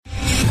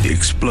The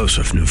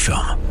explosive new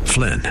film,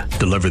 Flynn,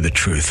 deliver the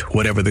truth,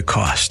 whatever the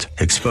cost,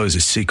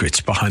 exposes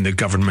secrets behind the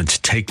government's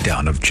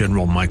takedown of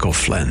General Michael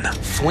Flynn.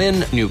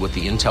 Flynn knew what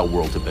the intel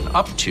world had been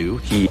up to.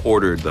 He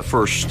ordered the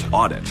first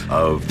audit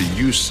of the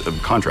use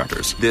of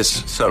contractors.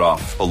 This set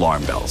off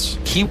alarm bells.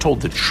 He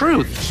told the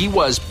truth. He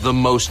was the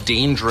most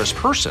dangerous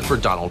person for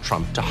Donald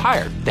Trump to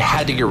hire. They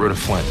had to get rid of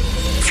Flynn.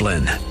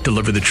 Flynn,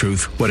 deliver the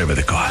truth, whatever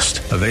the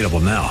cost. Available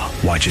now.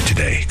 Watch it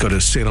today. Go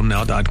to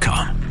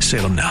salemnow.com.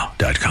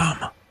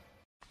 salemnow.com.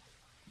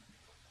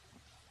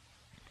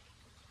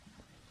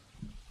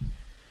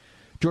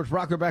 George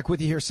Brocker back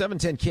with you here,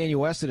 710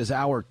 KNUS. It is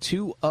hour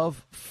 2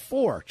 of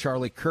 4.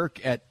 Charlie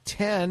Kirk at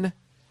 10.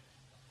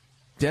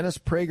 Dennis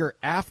Prager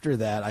after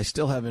that. I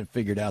still haven't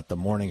figured out the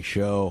morning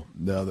show,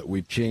 though, that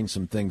we've changed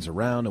some things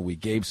around, and we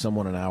gave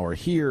someone an hour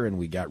here, and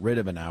we got rid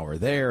of an hour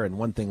there, and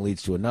one thing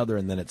leads to another,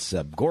 and then it's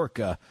Seb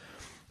Gorka,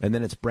 and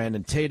then it's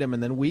Brandon Tatum,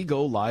 and then we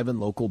go live and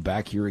local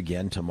back here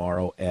again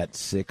tomorrow at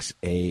 6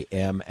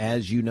 a.m.,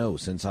 as you know,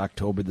 since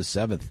October the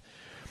 7th.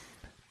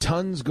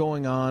 Tons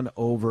going on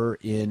over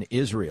in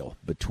Israel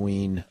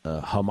between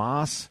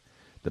Hamas,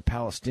 the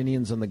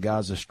Palestinians on the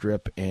Gaza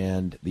Strip,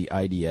 and the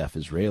IDF,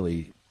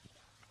 Israeli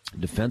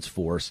Defense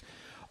Force.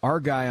 Our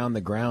guy on the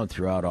ground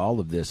throughout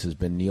all of this has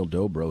been Neil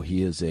Dobro.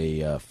 He is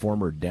a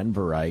former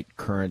Denverite,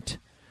 current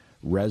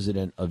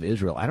resident of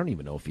Israel. I don't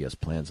even know if he has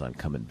plans on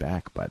coming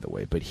back, by the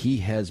way, but he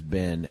has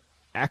been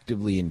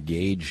actively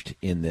engaged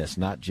in this,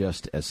 not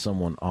just as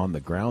someone on the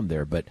ground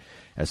there, but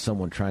as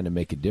someone trying to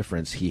make a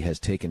difference. He has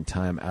taken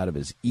time out of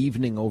his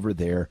evening over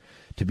there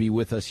to be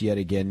with us yet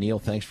again. Neil,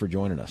 thanks for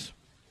joining us.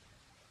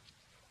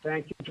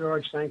 Thank you,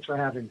 George. Thanks for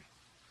having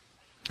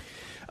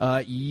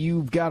me.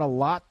 You've got a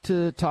lot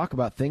to talk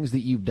about, things that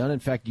you've done. In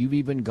fact, you've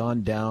even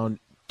gone down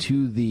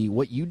to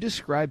what you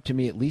described to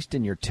me, at least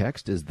in your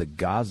text, as the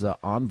Gaza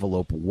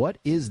envelope. What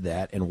is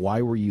that, and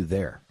why were you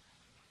there?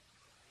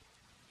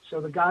 So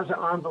the Gaza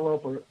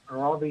envelope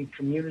are all the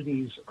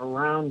communities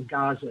around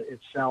Gaza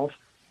itself,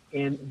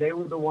 and they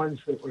were the ones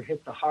that were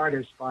hit the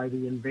hardest by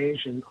the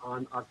invasion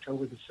on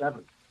October the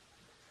 7th.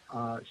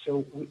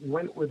 So we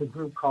went with a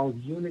group called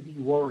Unity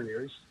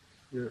Warriors.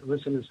 Your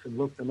listeners can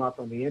look them up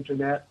on the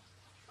internet.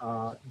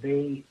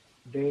 They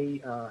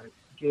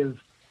give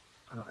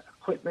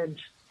equipment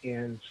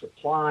and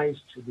supplies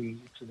to the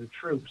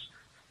troops.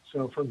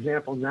 So, for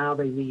example, now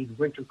they need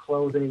winter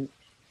clothing,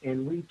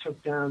 and we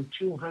took down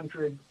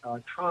 200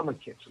 trauma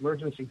kits,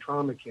 emergency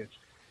trauma kits,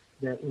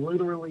 that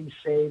literally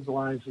saved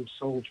lives of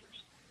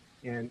soldiers.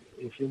 And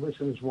if your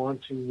listeners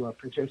want to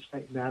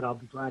participate in that, I'll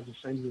be glad to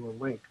send you a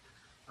link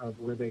of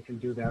where they can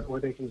do that, or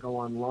they can go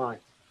online.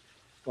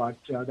 But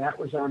that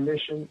was our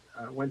mission.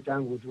 Went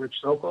down with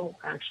Rich Sokol,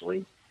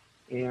 actually,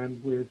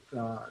 and with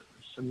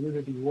some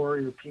Unity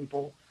Warrior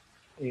people,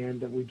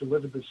 and we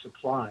delivered the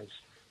supplies.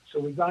 So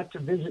we got to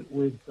visit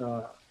with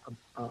an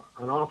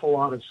awful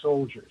lot of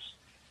soldiers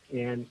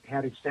and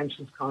had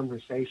extensive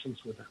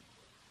conversations with them.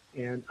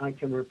 And I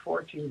can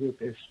report to you that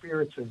their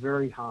spirits are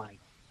very high.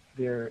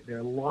 They're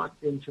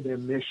locked into their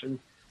mission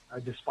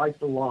despite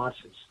the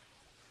losses.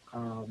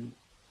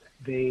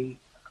 They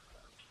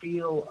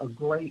feel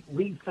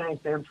we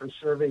thank them for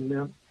serving,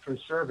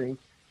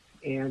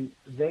 and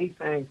they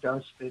thanked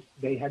us that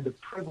they had the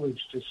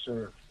privilege to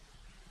serve.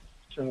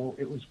 So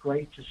it was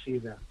great to see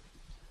them.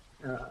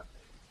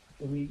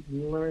 We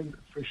learned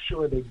for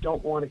sure they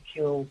don't want to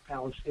kill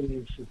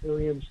Palestinian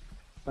civilians,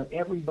 but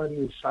everybody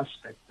is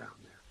suspect down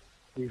there.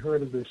 We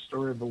heard of the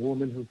story of a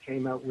woman who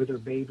came out with her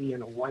baby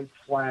and a white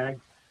flag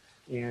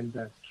and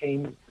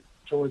came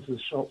towards the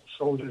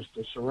soldiers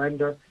to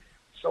surrender.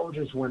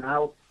 Soldiers went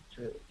out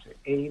to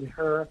aid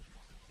her,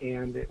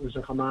 and it was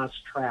a Hamas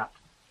trap.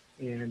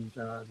 And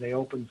they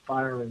opened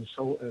fire, and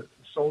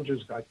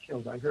soldiers got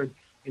killed. I heard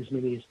as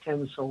many as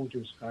 10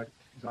 soldiers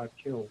got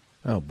killed.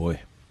 Oh, boy.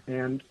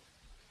 And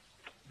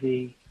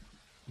the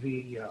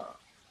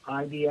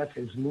IDF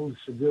has moved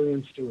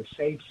civilians to a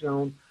safe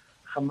zone.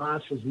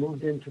 Hamas has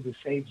moved into the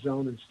safe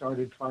zone and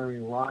started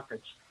firing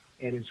rockets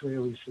at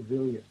Israeli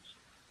civilians,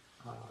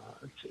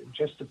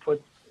 just to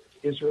put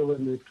Israel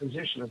in the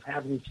position of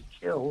having to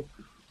kill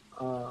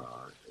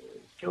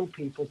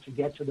people to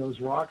get to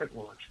those rocket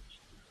launchers.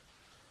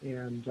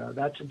 And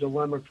that's a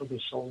dilemma for the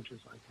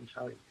soldiers, I can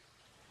tell you.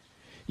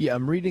 Yeah,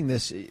 I'm reading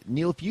this.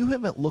 Neil, if you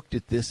haven't looked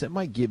at this, it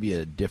might give you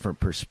a different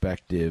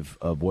perspective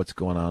of what's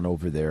going on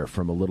over there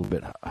from a little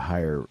bit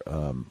higher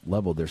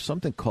level. There's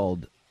something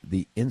called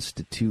the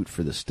Institute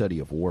for the Study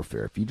of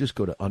Warfare. If you just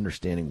go to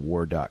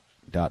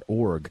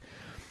understandingwar.org,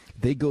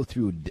 they go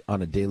through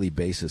on a daily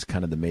basis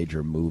kind of the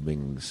major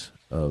movings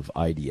of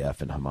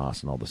IDF and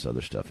Hamas and all this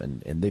other stuff.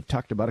 And they've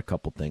talked about a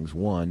couple things.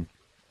 One,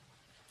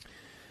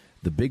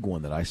 the big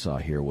one that I saw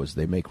here was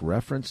they make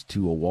reference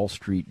to a Wall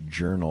Street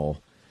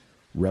Journal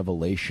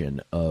revelation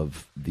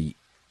of the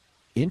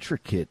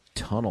intricate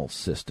tunnel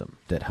system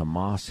that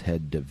Hamas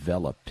had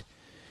developed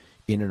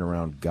in and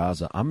around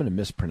Gaza. I'm going to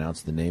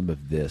mispronounce the name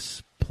of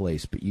this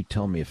place, but you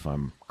tell me if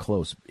I'm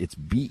close. It's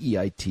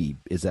B-E-I-T.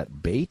 Is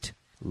that Beit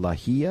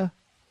Lahia?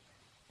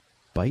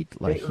 Beit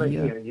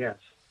Lahia? Yes.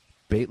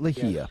 Beit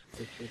Lahia.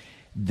 Yes.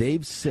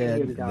 They've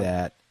said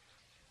that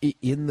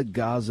in the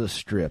Gaza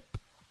Strip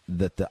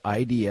that the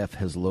IDF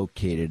has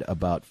located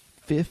about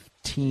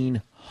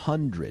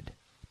 1,500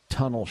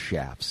 tunnel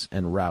shafts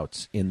and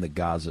routes in the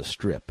Gaza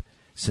Strip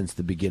since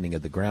the beginning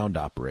of the ground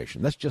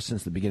operation. That's just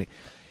since the beginning.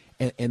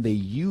 And they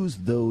use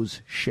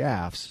those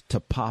shafts to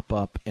pop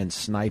up and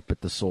snipe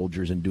at the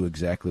soldiers and do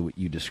exactly what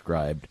you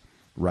described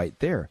right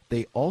there.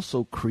 They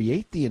also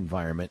create the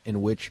environment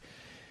in which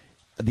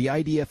the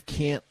IDF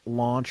can't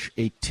launch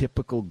a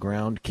typical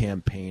ground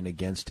campaign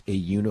against a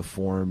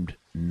uniformed,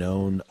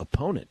 known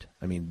opponent.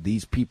 I mean,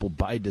 these people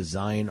by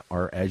design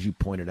are, as you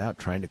pointed out,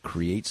 trying to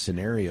create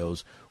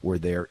scenarios where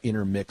they're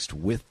intermixed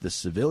with the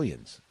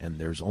civilians. And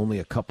there's only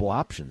a couple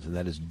options, and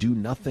that is do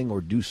nothing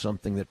or do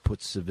something that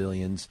puts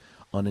civilians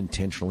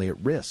unintentionally at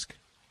risk.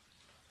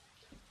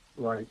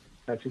 Right.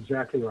 That's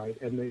exactly right.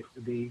 And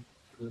the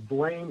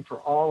blame for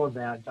all of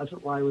that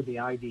doesn't lie with the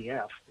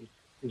IDF, the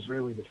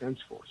Israeli Defense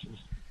Forces.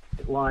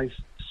 It lies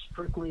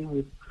strictly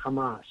with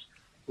Hamas,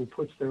 who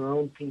puts their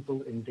own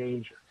people in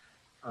danger.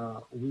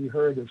 We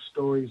heard of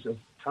stories of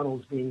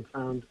tunnels being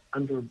found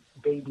under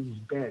babies'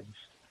 beds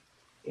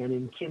and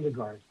in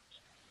kindergartens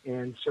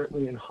and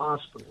certainly in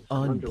hospitals,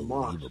 under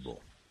mosques.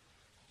 Unbelievable.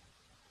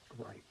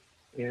 Right.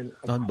 And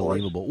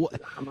unbelievable.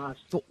 Hamas.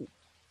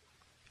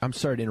 I'm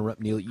sorry to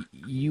interrupt, Neil.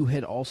 You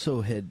had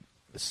also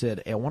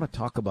said, I want to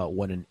talk about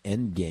what an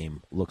end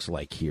game looks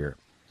like here.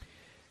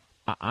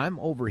 I'm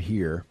over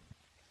here,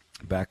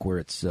 back where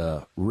it's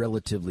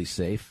relatively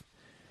safe,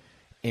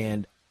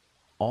 and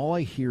all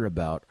I hear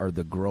about are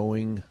the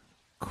growing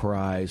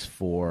cries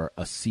for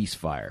a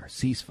ceasefire,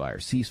 ceasefire,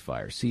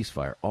 ceasefire,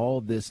 ceasefire,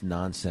 all this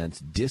nonsense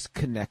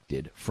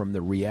disconnected from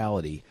the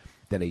reality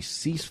that a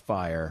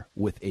ceasefire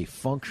with a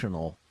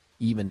functional,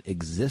 even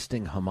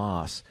existing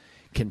Hamas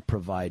can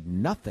provide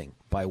nothing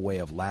by way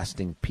of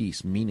lasting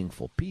peace,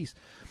 meaningful peace.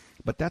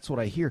 But that's what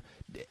I hear.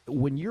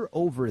 When you're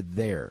over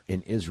there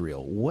in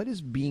Israel, what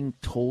is being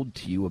told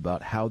to you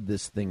about how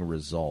this thing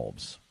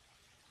resolves?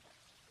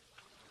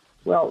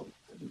 Well,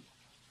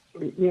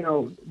 you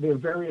know, there are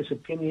various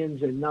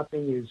opinions and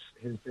nothing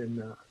has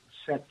been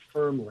set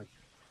firmly.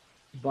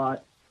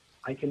 But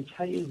I can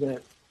tell you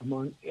that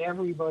among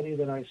everybody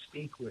that I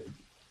speak with,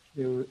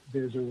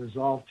 there's a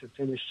resolve to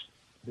finish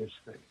this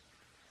thing.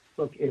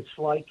 Look, it's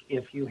like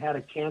if you had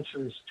a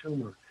cancerous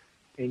tumor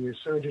and your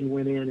surgeon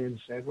went in and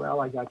said,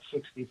 well, I got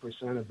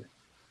 60% of it.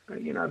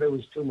 You know, there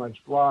was too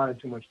much blood,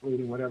 too much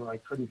bleeding, whatever. I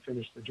couldn't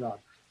finish the job.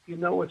 You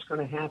know what's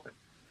going to happen.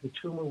 The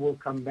tumor will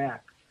come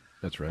back.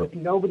 That's right. But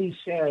nobody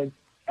said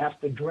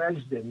after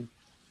Dresden,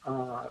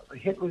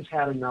 Hitler's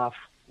had enough.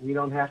 We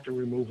don't have to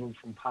remove him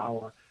from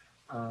power.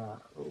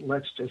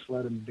 Let's just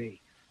let him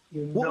be.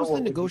 What was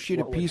the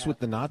negotiated peace with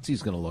the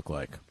Nazis going to look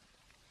like?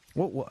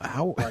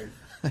 How? Right.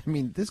 I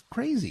mean, this is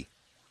crazy.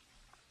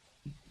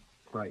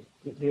 Right.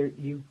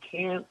 You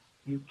can't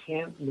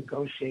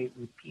negotiate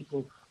with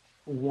people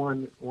who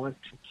want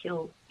to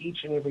kill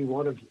each and every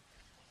one of you,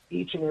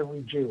 each and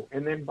every Jew.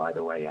 And then, by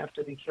the way,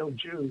 after they kill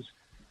Jews,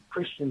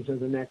 Christians are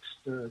the next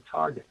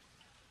target.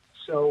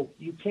 So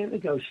you can't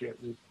negotiate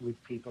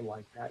with people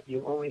like that.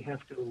 You only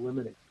have to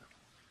eliminate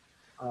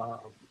them.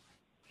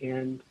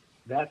 And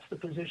that's the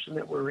position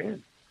that we're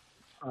in.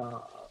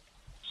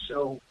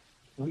 So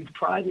we've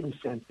tried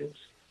incentives.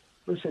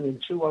 Listen, in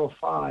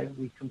 2005,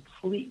 we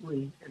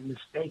completely and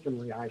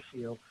mistakenly, I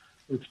feel,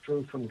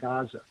 withdrew from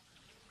Gaza.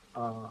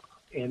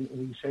 And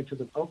we said to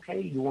them, okay,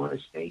 you want a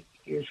state?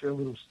 Here's your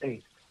little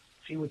state.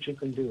 See what you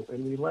can do.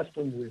 And we left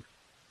them with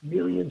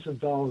millions of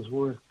dollars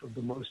worth of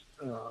the most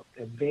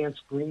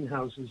advanced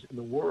greenhouses in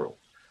the world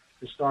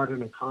to start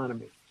an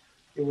economy.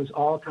 There was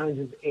all kinds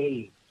of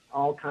aid,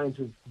 all kinds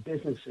of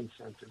business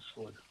incentives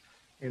for them.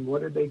 And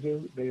what did they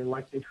do? They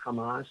elected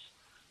Hamas.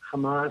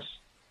 Hamas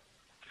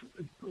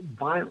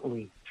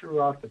violently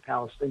threw out the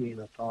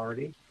Palestinian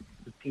Authority,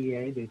 the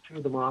PA. They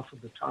threw them off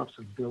of the tops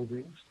of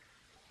buildings,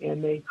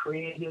 and they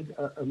created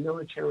a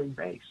military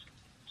base.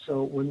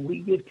 So when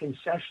we give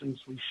concessions,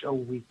 we show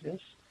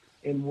weakness,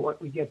 and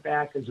what we get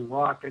back is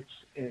rockets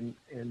and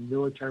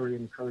military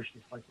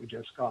incursions like we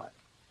just got.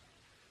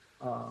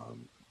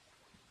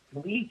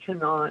 We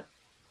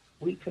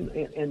can,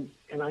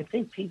 and I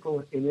think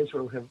people in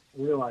Israel have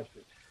realized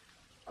it.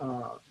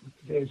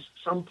 There's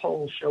some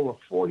polls show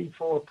a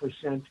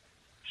 44%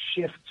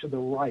 shift to the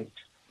right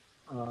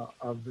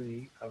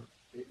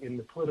in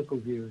the political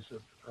views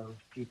of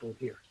people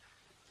here.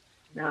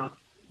 Now,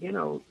 you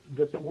know,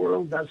 that the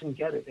world doesn't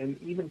get it, and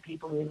even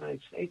people in the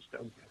United States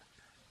don't get it.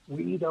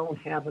 We don't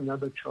have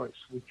another choice.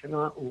 We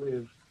cannot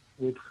live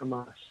with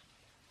Hamas,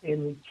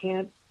 and we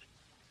can't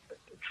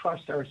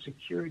trust our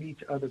security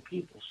to other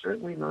people,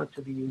 certainly not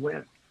to the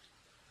UN.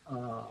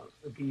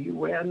 The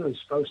UN was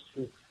supposed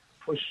to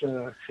push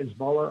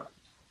Hezbollah,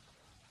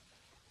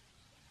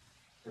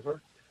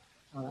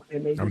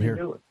 and they didn't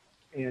do it.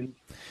 And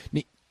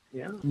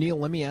Neil,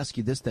 let me ask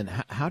you this then: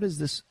 how does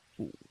this?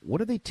 What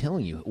are they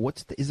telling you?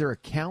 Is there a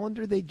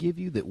calendar they give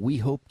you that we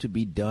hope to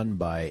be done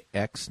by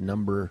X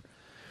number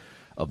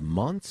of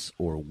months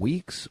or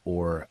weeks?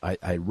 Or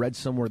I read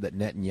somewhere that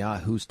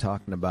Netanyahu's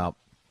talking about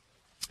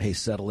hey,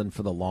 settle in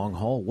for the long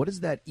haul. What does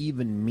that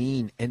even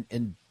mean?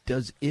 And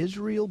does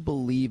Israel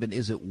believe, and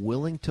is it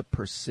willing to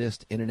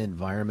persist in an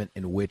environment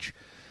in which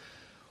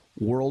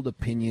world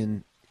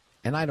opinion,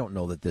 and I don't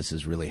know that this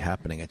is really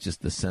happening, it's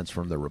just the sense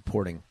from the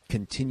reporting,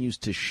 continues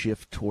to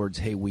shift towards,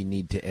 hey, we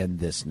need to end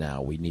this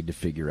now. We need to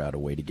figure out a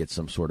way to get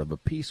some sort of a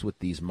peace with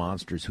these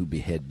monsters who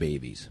behead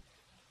babies.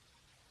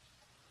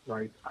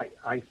 Right.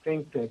 I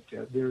think that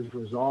there's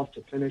resolve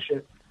to finish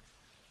it.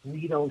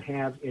 We don't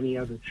have any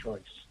other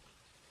choice.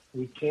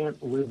 We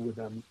can't live with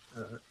them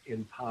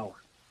in power.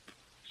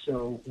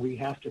 So we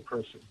have to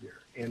persevere.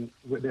 And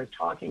when they're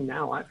talking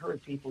now, I've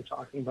heard people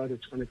talking about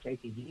it's going to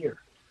take a year.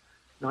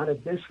 Not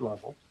at this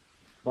level,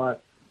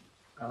 but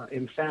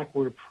in fact,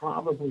 we're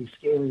probably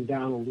scaling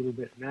down a little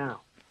bit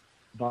now.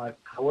 But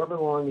however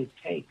long it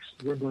takes,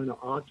 we're going to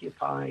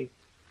occupy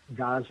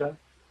Gaza.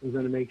 We're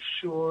going to make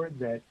sure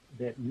that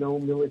no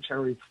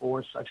military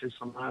force, such as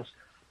Hamas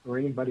or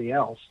anybody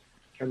else,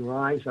 can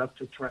rise up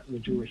to threaten the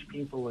Jewish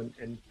people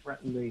and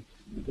threaten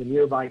the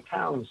nearby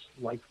towns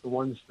like the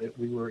ones that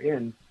we were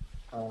in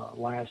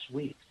last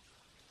week.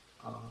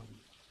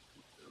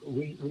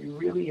 We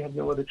really have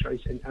no other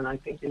choice, and I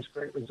think there's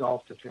great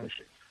resolve to finish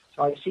it.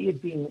 So I see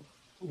it being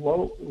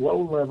low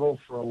level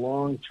for a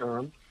long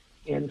term,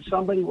 and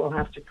somebody will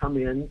have to come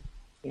in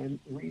and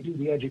redo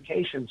the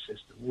education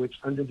system, which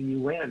under the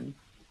UN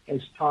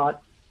has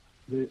taught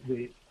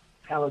the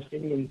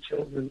Palestinian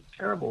children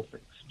terrible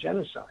things,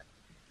 genocide.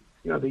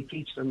 You know, they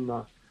teach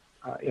them,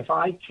 if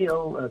I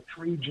kill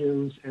 3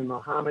 Jews and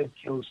Muhammad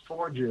kills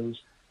 4 Jews,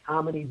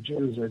 how many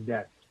Jews are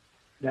dead?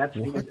 That's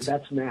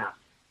math.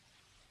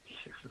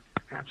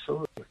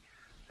 Absolutely.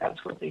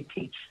 That's what they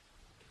teach.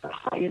 The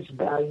highest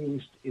value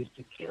is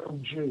to kill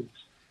Jews.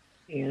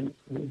 And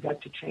we've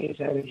got to change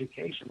that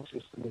education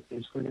system if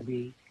there's going to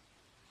be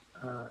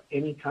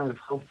any kind of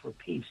hope for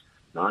peace.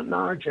 Not in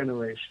our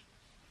generation,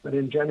 but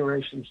in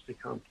generations to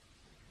come.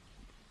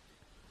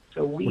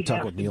 So we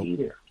have to be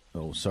there.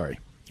 Oh, sorry.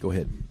 Go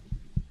ahead.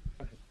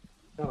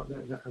 No,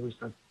 I was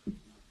done.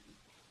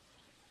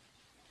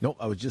 No,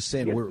 I was just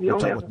saying we're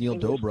talking with Neil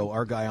Dobro,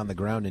 our guy on the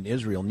ground in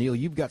Israel. Neil,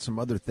 you've got some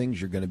other things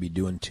you're going to be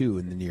doing, too,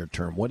 in the near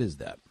term. What is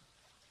that?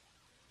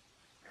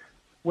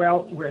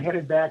 Well, we're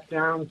headed back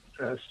down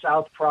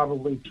south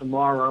probably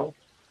tomorrow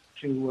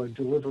to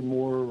deliver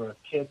more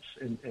kits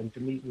and to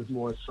meet with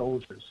more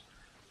soldiers.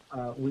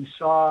 We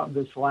saw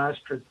this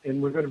last trip,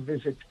 and we're going to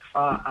visit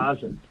Kfar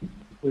Aza,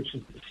 which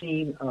is the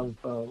scene of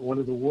one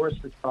of the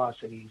worst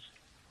atrocities.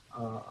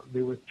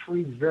 There were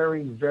 3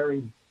 very,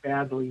 very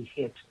badly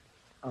hit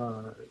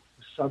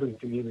southern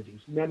communities.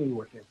 Many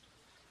were hit.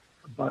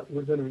 But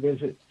we're going to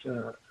visit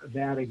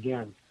that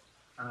again.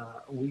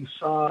 We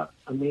saw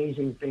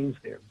amazing things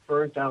there,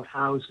 burnt-out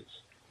houses.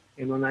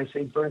 And when I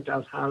say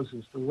burnt-out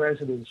houses, the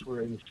residents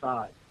were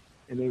inside,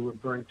 and they were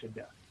burnt to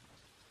death.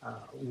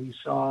 We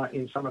saw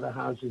in some of the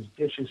houses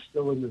dishes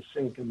still in the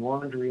sink and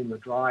laundry in the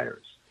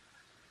dryers.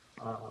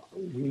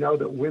 We know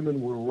that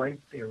women were right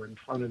there in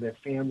front of their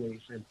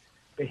families, and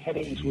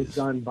beheadings were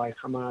done by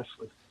Hamas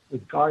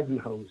with garden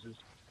hoses.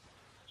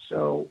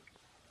 So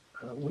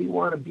we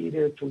want to be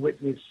there to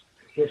witness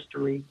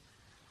history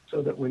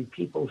so that when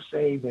people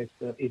say that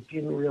it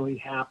didn't really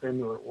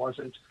happen or it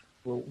wasn't,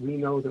 well, we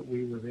know that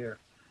we were there.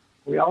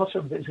 We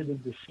also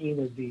visited the scene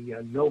of the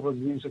Nova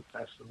Music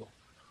Festival,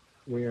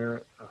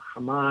 where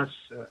Hamas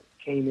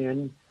came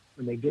in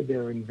when they did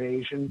their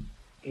invasion,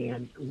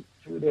 and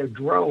through their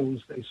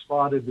drones, they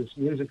spotted this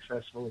music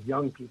festival of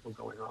young people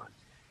going on.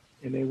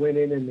 And they went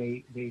in and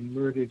they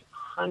murdered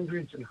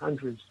hundreds and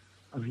hundreds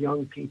of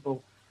young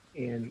people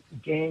and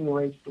gang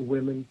raped the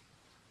women.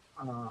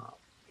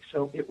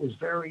 So it was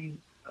very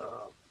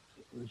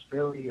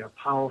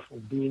powerful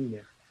being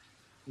there.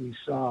 We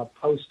saw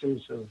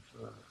posters of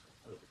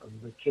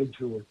the kids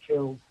who were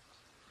killed.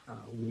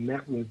 We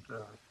met with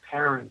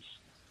parents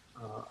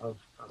of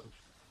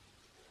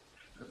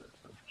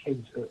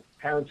kids,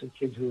 parents of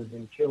kids who had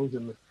been killed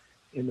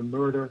in the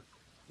murder,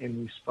 and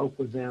we spoke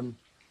with them.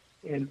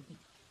 And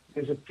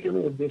there's a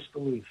feeling of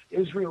disbelief.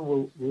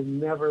 Israel will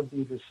never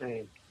be the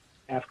same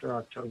after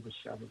October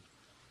 7th.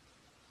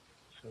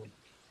 So,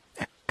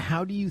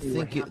 how do you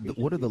think?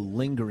 What are the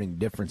lingering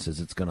differences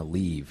it's going to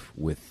leave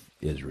with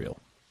Israel?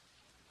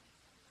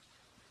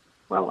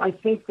 Well, I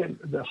think that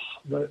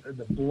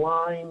the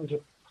blind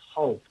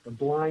hope, the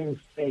blind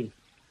faith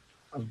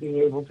of being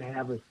able to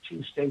have a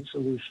 2-state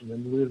solution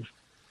and live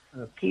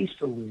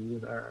peacefully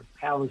with our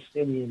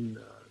Palestinian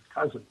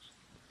cousins,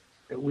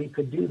 that we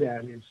could do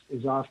that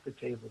is off the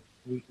table.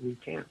 We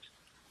can't.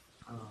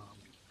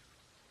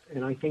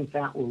 And I think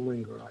that will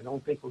linger. I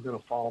don't think we're going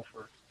to fall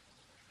for it.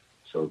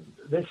 So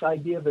this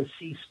idea of a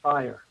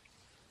ceasefire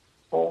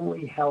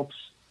only helps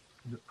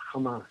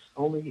Hamas,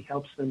 only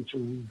helps them to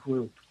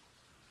regroup.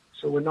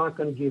 So we're not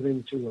going to give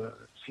in to a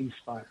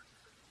ceasefire.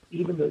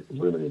 Even the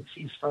limited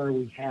ceasefire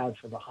we had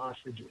for the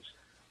hostages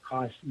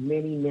cost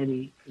many,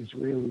 many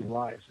Israeli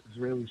lives,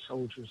 Israeli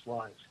soldiers'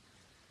 lives.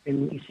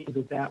 And we see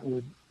that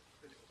would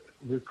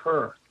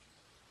recur.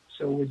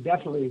 So we're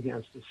definitely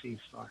against a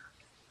ceasefire.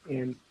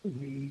 And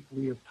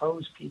we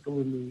oppose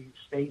people in the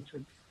States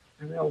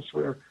and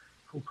elsewhere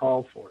who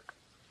call for it.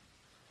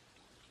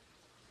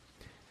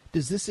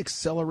 Does this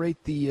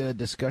accelerate the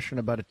discussion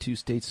about a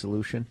two-state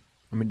solution?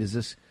 I mean, does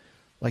this,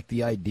 like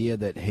the idea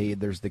that, hey,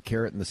 there's the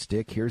carrot and the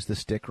stick, here's the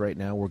stick right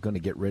now, we're going to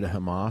get rid of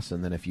Hamas,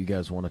 and then if you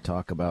guys want to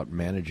talk about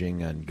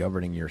managing and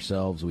governing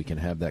yourselves, we can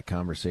have that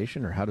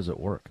conversation, or how does it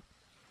work?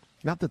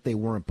 Not that they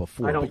weren't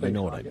before, but you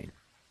know what I mean.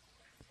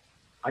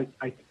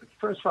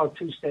 First of all,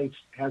 two states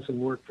hasn't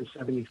worked for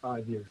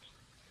 75 years.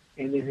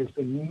 And there has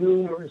been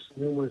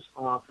numerous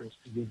offers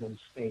to give them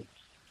states.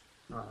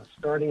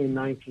 Starting in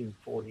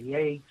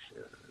 1948,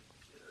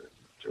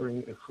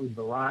 during Ehud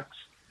Barak's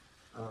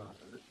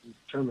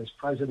term as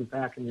president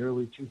back in the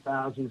early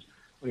 2000s,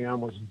 we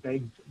almost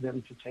begged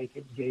them to take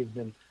it, gave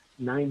them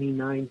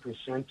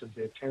 99% of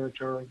their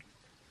territory,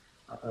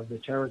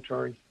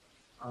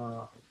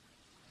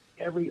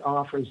 every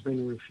offer has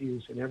been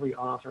refused, and every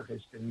offer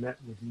has been met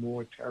with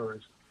more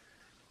terrorism.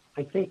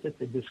 I think that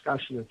the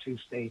discussion of two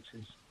states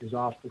is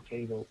off the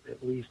table,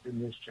 at least in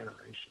this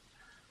generation.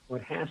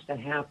 What has to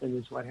happen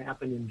is what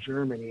happened in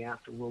Germany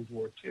after World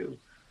War II,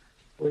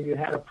 where you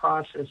had a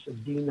process of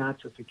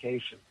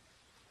denazification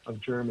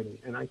of Germany,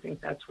 and I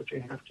think that's what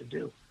you have to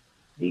do.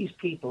 These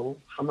people,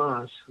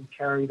 Hamas, who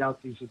carried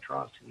out these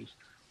atrocities,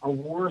 are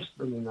worse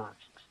than the Nazis.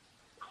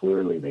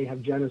 Clearly, they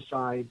have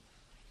genocide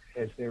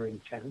as their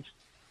intent,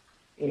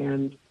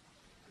 and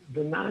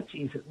the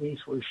Nazis, at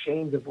least, were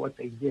ashamed of what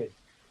they did.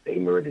 They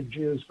murdered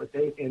Jews, but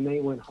they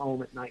went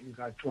home at night and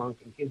got drunk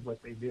and hid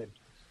what they did.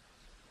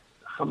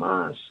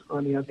 Hamas,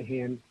 on the other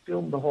hand,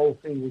 filmed the whole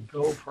thing with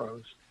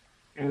GoPros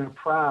and are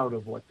proud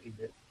of what they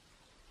did.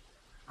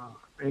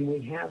 And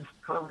we have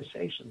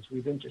conversations.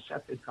 We've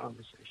intercepted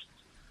conversations.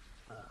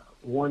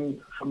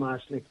 One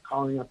Hamasnik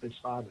calling up his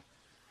father.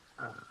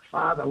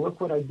 Father,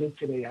 look what I did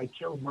today. I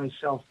killed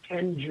myself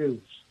 10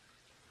 Jews.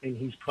 And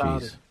he's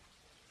proud of it.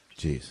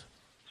 Jeez.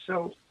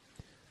 So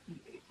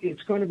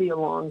it's going to be a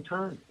long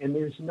time. And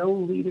there's no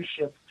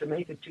leadership to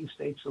make a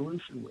two-state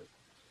solution with.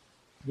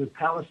 The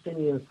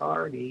Palestinian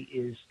Authority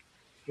is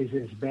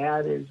as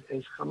bad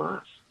as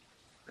Hamas.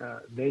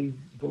 They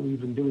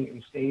believe in doing it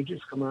in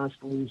stages. Hamas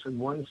believes in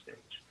one stage.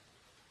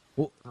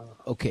 Well,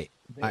 okay.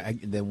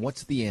 Then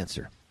what's the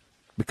answer?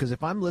 Because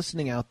if I'm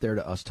listening out there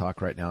to us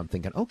talk right now, I'm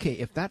thinking, okay,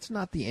 if that's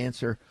not the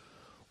answer,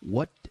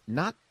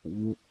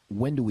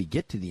 when do we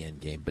get to the end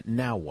game, but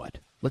now what?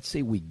 Let's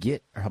say we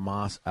get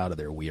Hamas out of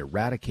there. We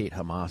eradicate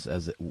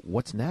Hamas.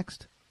 What's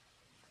next?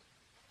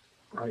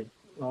 Right.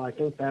 Well, I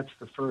think that's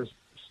the first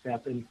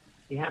step. And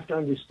you have to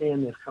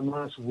understand that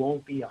Hamas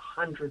won't be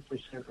 100%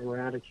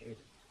 eradicated,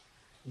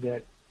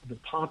 that the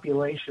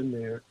population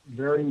there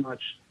very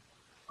much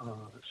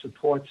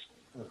supports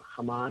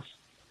Hamas.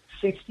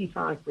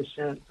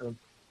 65%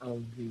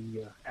 of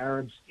the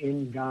Arabs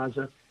in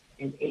Gaza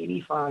and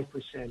 85%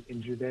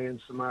 in Judea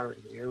and Samaria,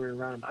 the area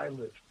around I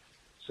live,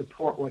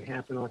 support what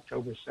happened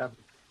October 7th.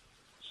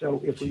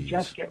 So if we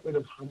just get rid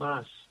of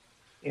Hamas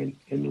and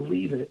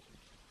leave it,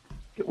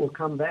 it will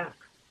come back.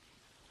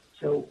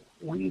 So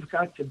we've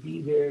got to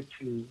be there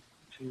to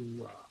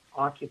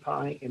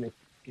occupy and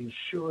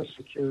ensure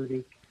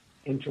security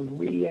and to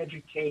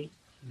re-educate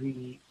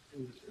the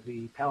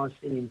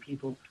Palestinian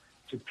people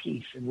to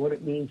peace and what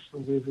it means to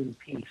live in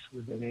peace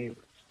with their neighbors.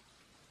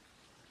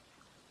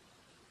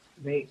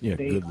 They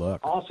good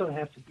luck. Also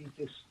have to be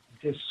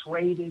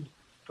dissuaded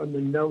from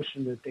the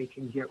notion that they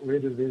can get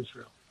rid of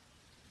Israel.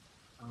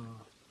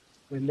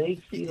 When they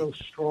feel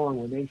strong,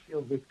 when they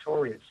feel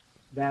victorious,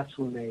 that's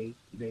when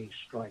they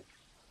strike.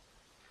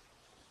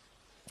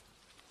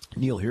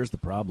 Neil, here's the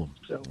problem,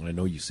 and I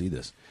know you see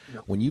this.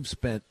 No. When you've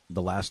spent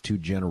the last 2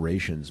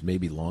 generations,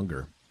 maybe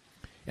longer,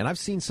 and I've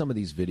seen some of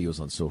these videos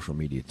on social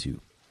media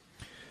too,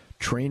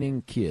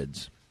 training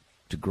kids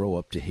to grow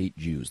up to hate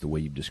Jews the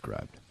way you've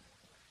described,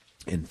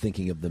 and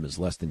thinking of them as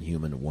less than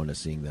human and want to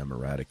seeing them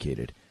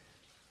eradicated.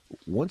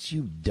 Once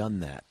you've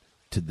done that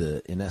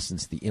to in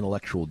essence, the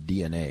intellectual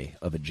DNA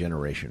of a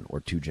generation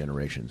or 2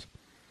 generations,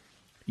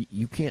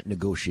 you can't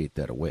negotiate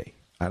that away.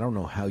 I don't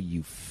know how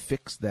you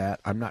fix that.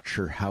 I'm not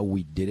sure how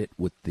we did it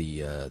with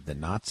the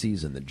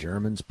Nazis and the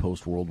Germans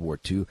post-World War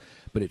II,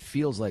 but it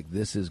feels like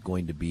this is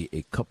going to be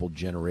a couple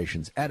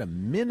generations at a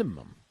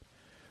minimum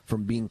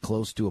from being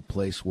close to a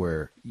place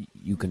where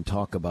you can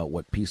talk about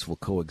what peaceful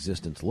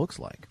coexistence looks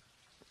like.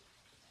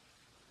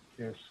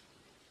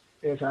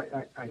 Yes,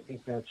 I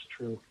think that's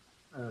true.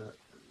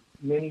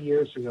 Many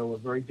years ago, a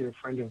very dear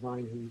friend of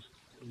mine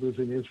who lives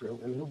in Israel,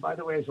 and who, by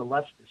the way, is a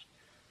leftist,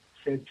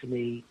 said to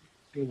me,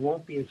 there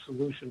won't be a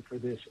solution for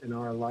this in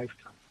our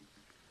lifetime.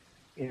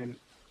 And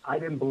I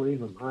didn't believe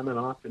him. I'm an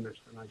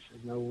optimist, and I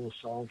said, no, we'll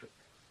solve it.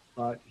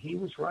 But he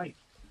was right.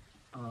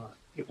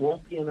 It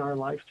won't be in our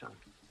lifetime.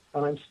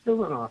 But I'm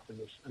still an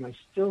optimist, and I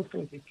still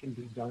think it can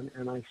be done,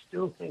 and I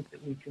still think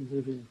that we can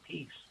live in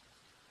peace.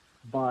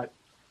 But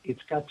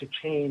it's got to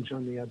change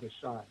on the other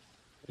side.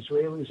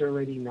 Israelis are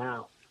ready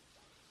now.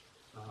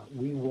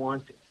 We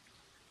want it.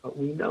 But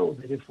we know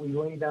that if we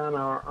lay down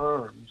our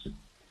arms,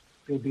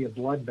 there'll be a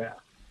bloodbath.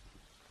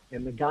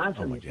 And the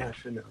Gazans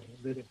have to know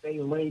that if they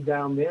lay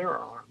down their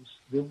arms,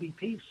 there'll be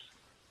peace.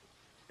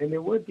 And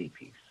there would be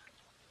peace.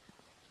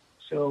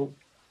 So,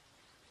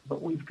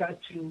 but we've got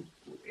to,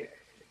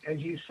 as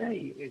you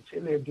say, it's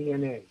in their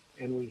DNA,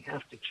 and we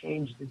have to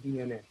change the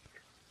DNA.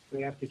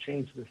 We have to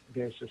change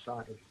their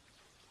society.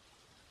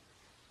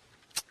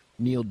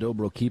 Neil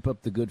Dobro, keep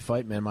up the good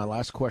fight, man. My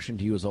last question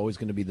to you is always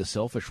going to be the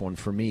selfish one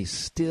for me.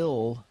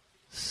 Still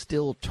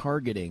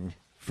targeting,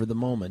 for the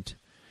moment,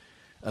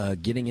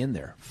 getting in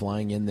there,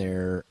 flying in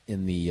there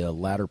in the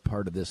latter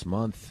part of this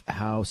month.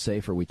 How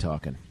safe are we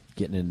talking,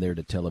 getting in there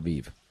to Tel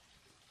Aviv?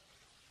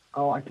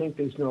 Oh, I think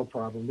there's no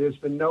problem. There's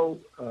been no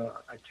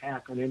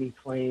attack on any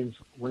planes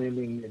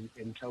landing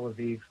in Tel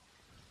Aviv.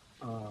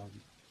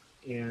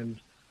 And,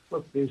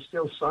 look, there's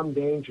still some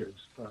dangers,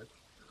 but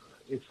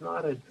it's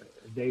not a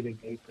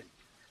day-to-day thing.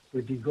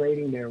 We're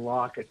degrading their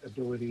rocket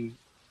ability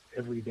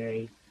every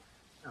day.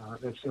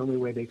 That's the only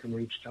way they can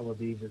reach Tel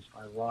Aviv is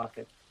by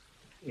rocket.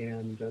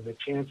 And the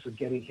chance of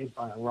getting hit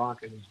by a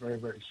rocket is very,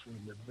 very slim.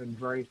 There have been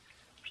very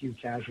few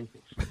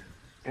casualties.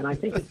 And I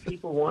think if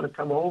people want to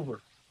come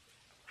over,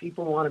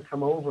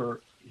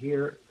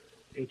 here,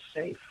 it's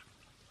safe.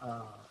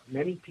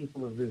 Many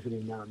people are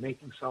visiting now,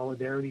 making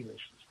solidarity missions.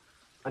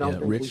 I don't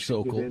think Rich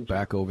Sokol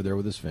back over there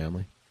with his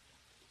family.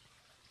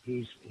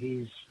 He's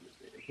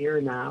here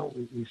now.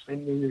 We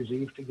spend New Year's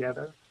Eve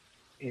together,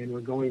 and we're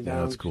going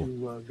down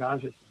to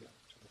Gaza together.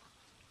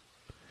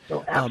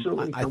 So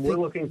absolutely, and we're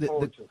looking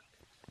forward to it.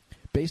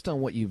 Based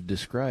on what you've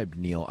described,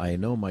 Neil, I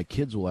know my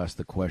kids will ask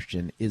the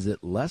question, is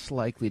it less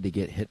likely to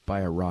get hit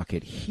by a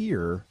rocket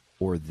here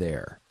or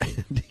there?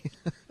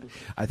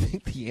 I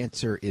think the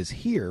answer is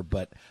here,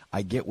 but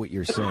I get what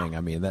you're saying.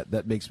 I mean,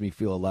 that makes me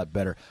feel a lot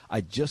better.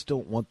 I just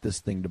don't want this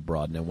thing to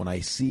broaden. And when I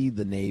see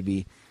the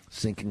Navy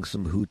sinking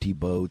some Houthi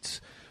boats,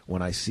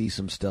 when I see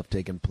some stuff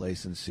taking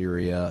place in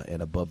Syria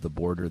and above the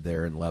border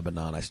there in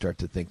Lebanon, I start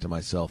to think to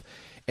myself,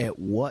 at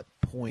what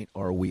point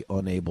are we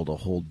unable to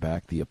hold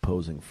back the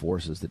opposing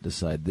forces that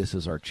decide this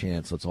is our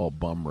chance, let's all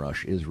bum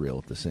rush Israel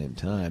at the same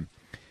time?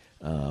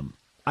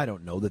 I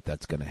don't know that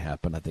that's going to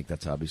happen. I think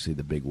that's obviously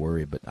the big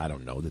worry, but I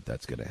don't know that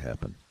that's going to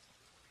happen.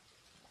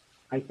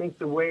 I think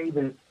the way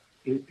that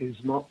it is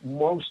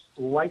most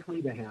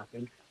likely to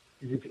happen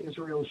is if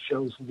Israel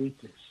shows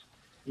weakness.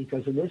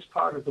 Because in this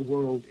part of the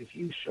world, if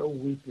you show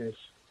weakness,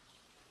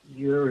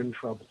 you're in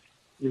trouble.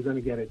 You're going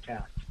to get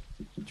attacked.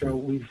 So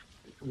we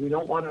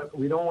don't want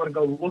to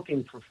go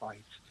looking for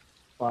fights,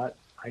 but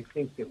I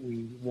think that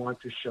we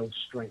want to show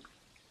strength.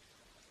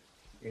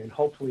 And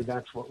hopefully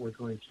that's what we're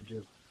going to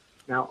do.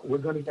 Now, we're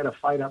going to get a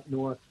fight up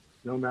north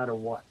no matter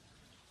what,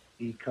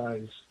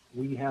 because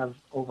we have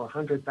over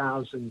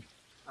 100,000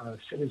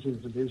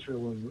 citizens of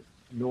Israel in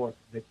the north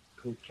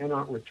who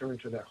cannot return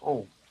to their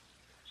home.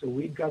 So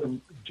we've got to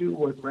do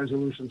what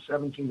Resolution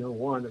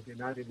 1701 of the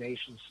United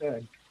Nations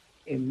said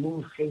and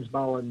move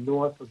Hezbollah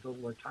north of the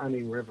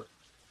Litani River.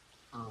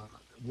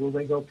 Will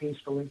they go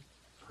peacefully?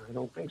 I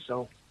don't think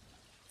so.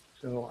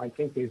 So I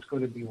think there's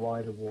going to be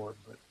wider war,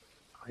 but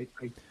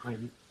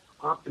I'm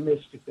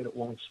optimistic that it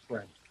won't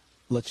spread.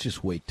 Let's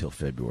just wait till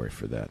February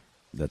for that.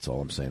 That's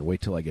all I'm saying. Wait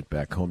till I get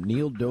back home.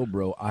 Neil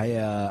Dobro,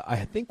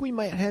 I think we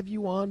might have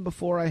you on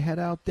before I head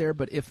out there,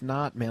 but if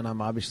not, man,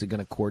 I'm obviously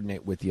going to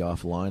coordinate with you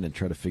offline and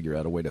try to figure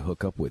out a way to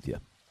hook up with you.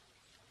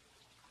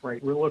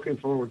 Right. We're looking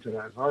forward to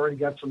that. I've already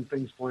got some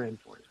things planned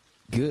for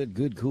you.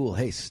 Good, cool.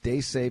 Hey,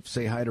 stay safe.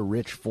 Say hi to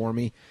Rich for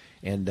me,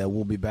 and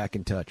we'll be back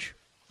in touch.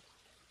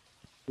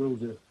 Will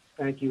do.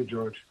 Thank you,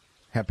 George.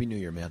 Happy New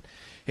Year, man.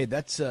 Hey,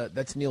 that's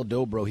Neil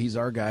Dobro. He's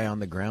our guy on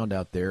the ground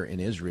out there in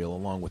Israel,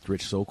 along with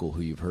Rich Sokol,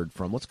 who you've heard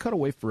from. Let's cut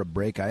away for a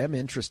break. I am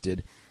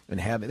interested in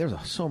having – there's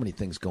so many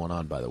things going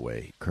on, by the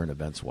way, current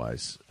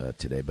events-wise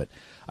today. But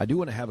I do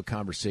want to have a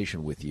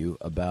conversation with you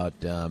about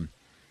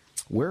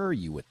where are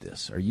you with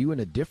this? Are you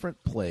in a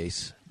different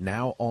place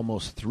now,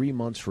 almost 3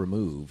 months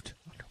removed?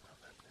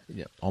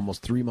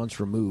 Almost 3 months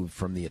removed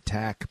from the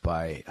attack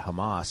by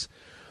Hamas.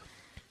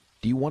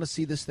 Do you want to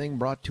see this thing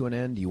brought to an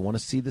end? Do you want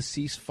to see the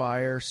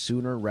ceasefire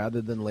sooner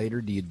rather than later?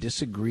 Do you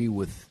disagree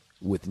with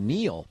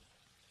Neil?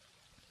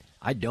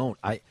 I don't.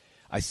 I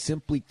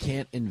simply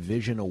can't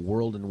envision a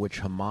world in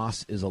which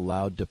Hamas is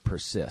allowed to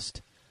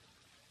persist.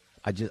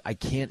 I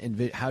can't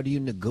envision. How do you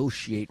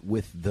negotiate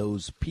with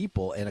those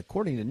people? And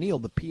according to Neil,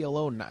 the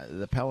PLO,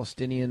 the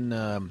Palestinian,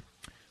 the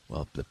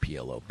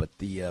PLO, but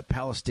the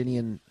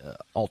Palestinian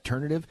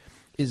alternative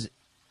is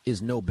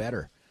no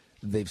better.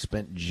 They've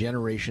spent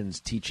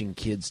generations teaching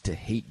kids to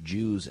hate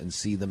Jews and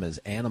see them as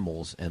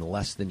animals and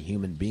less than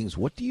human beings.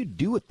 What do you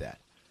do with that?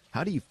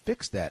 How do you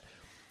fix that?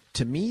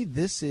 To me,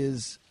 this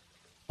is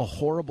a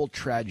horrible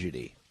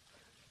tragedy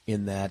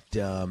in that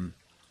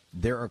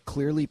there are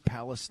clearly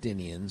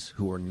Palestinians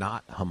who are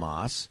not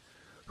Hamas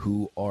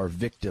who are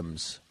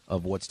victims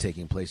of what's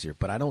taking place here.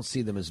 But I don't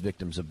see them as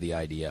victims of the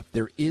IDF.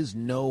 There is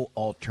no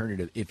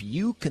alternative. If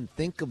you can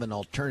think of an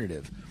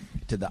alternative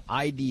to the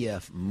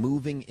IDF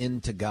moving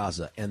into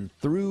Gaza and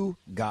through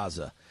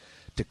Gaza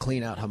to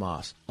clean out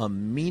Hamas, a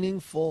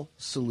meaningful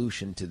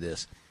solution to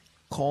this,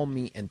 call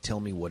me and tell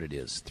me what it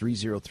is.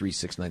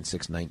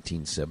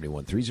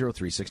 303-696-1971.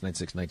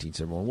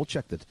 303-696-1971. We'll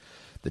check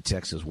the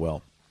text as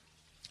well.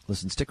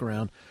 Listen, stick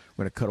around.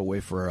 We're going to cut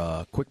away for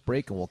a quick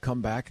break, and we'll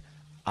come back.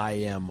 I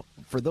am,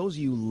 for those of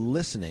you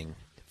listening,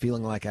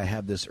 feeling like I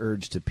have this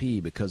urge to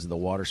pee because of the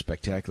water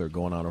spectacular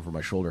going on over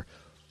my shoulder,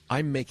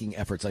 I'm making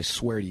efforts, I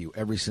swear to you,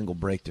 every single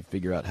break to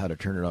figure out how to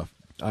turn it off.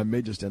 I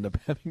may just end up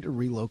having to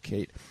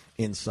relocate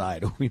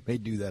inside. We may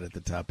do that at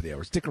the top of the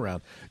hour. Stick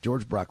around.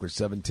 George Brockler,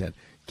 710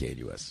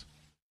 KNUS.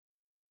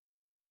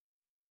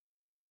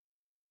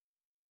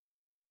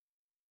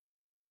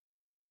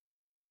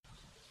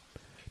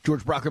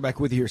 George Brockler back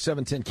with you here,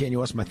 710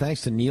 KNUS. My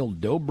thanks to Neil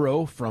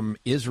Dobro from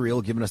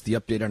Israel, giving us the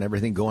update on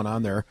everything going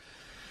on there.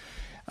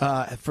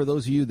 For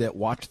those of you that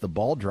watched the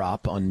ball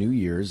drop on New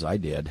Year's, I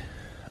did,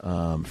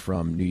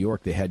 from New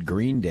York, they had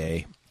Green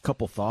Day. A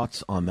couple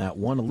thoughts on that.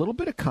 One, a little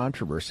bit of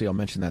controversy. I'll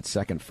mention that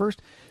second.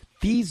 First,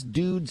 these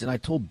dudes, and I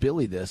told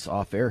Billy this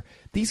off air,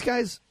 these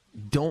guys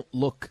don't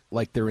look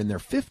like they're in their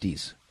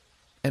 50s.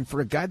 And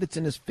for a guy that's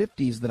in his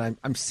 50s, that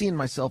I'm seeing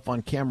myself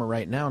on camera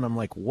right now, and I'm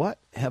like, what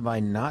have I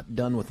not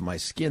done with my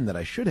skin that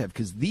I should have?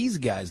 Because these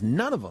guys,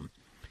 none of them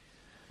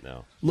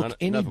look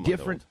any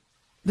different.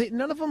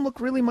 None of them look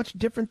really much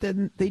different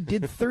than they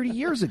did 30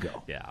 years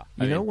ago. Yeah.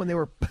 I mean, when they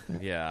were...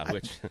 Yeah,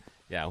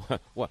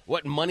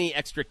 what money,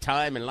 extra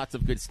time, and lots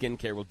of good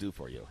skincare will do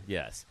for you.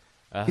 Yes.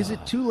 Is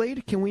it too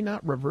late? Can we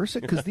not reverse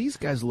it? Because these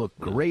guys look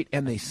great,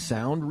 and they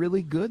sound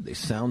really good. They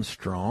sound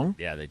strong.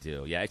 Yeah, they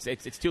do. Yeah,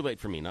 it's too late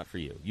for me, not for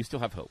you. You still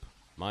have hope.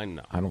 Mine,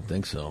 no. I don't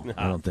think so.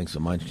 I don't think so.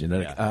 Mine's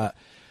genetic. Yeah.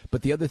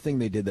 But the other thing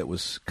they did that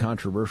was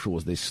controversial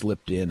was they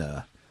slipped in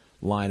a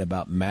line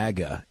about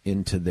MAGA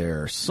into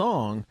their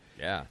song.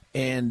 Yeah.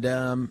 And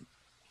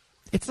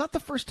it's not the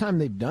first time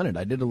they've done it.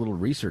 I did a little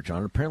research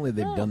on it. Apparently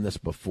they've done this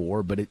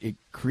before, but it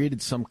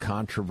created some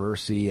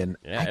controversy, and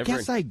I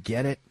guess I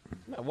get it.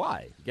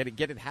 Why? Get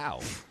it how?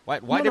 Why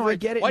I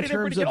get it. Why in did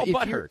terms everybody of get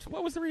all butthurt?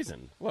 What was the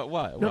reason?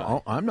 Why?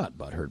 No, I'm not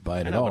butthurt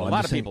by it at know, all. but a I'm lot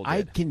just of saying people I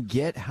did. can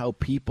get how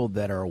people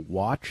that are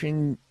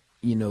watching,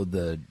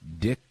 the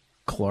Dick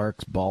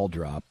Clark's ball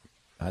drop.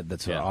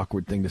 That's an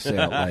awkward thing to say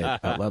out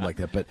loud like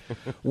that. But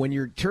when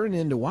you're turning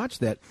in to watch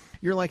that,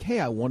 you're like, hey,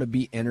 I want to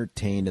be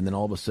entertained. And then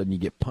all of a sudden you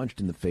get punched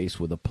in the face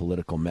with a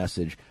political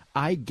message.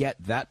 I get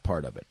that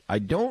part of it. I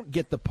don't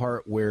get the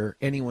part where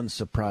anyone's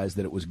surprised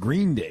that it was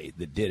Green Day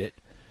that did it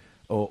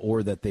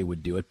or that they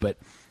would do it. But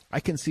I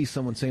can see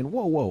someone saying,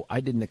 whoa, I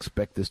didn't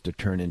expect this to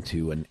turn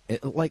into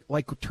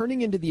like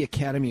turning into the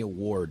Academy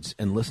Awards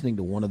and listening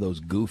to one of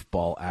those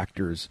goofball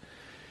actors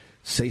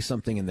say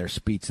something in their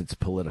speech that's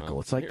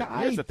political. It's like,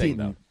 I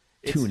didn't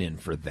tune in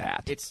for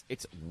that. It's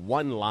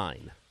one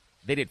line.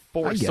 They did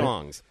 4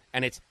 songs,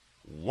 and it's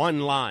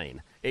one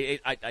line.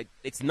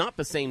 It's not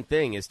the same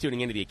thing as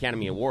tuning into the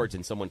Academy Awards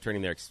and someone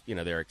turning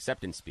their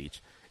acceptance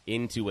speech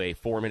into a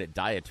 4-minute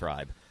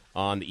diatribe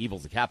on the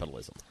evils of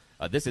capitalism.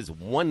 This is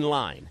one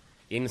line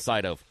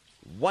inside of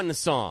one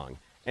song,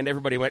 and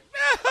everybody went,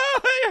 "Oh,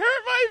 I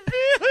hurt my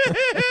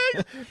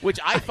feelings," which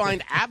I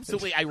find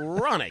absolutely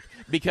ironic,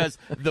 because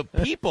the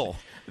people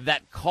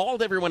that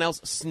called everyone else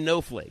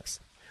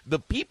snowflakes, the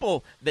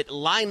people that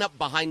line up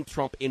behind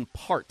Trump in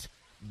part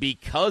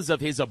because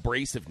of his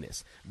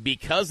abrasiveness,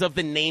 because of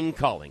the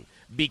name-calling,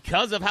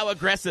 because of how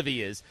aggressive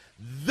he is,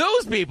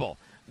 those people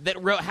that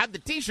had the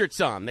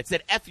T-shirts on that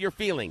said F your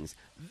feelings,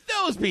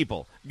 those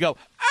people go,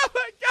 oh,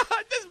 my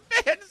God, this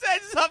man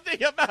said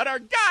something about our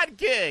God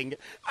King.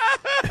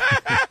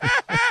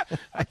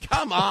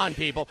 Come on,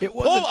 people.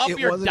 Pull up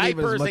your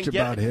diapers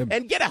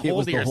and get a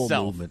hold of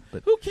yourself.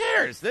 Who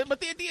cares? But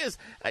the idea is,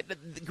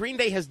 Green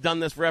Day has done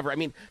this forever. I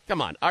mean,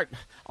 come on.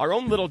 Our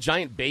own little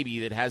giant baby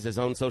that has his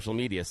own social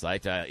media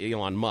site,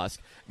 Elon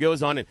Musk,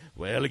 goes on and,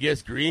 well, I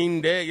guess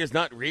Green Day is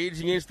not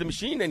Rage Against the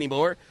Machine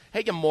anymore.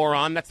 Hey, you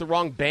moron, that's the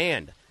wrong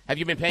band. Have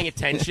you been paying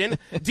attention?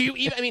 Do you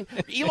even? I mean,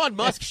 Elon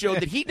Musk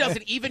showed that he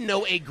doesn't even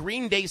know a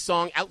Green Day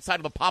song outside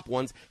of the pop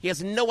ones. He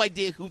has no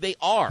idea who they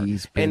are.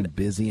 He's been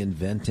busy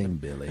inventing,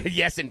 Billy.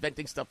 Yes,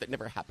 inventing stuff that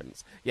never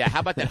happens. Yeah, how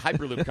about that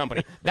Hyperloop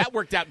company? That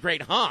worked out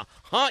great, huh?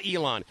 Huh,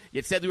 Elon?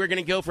 You said we were going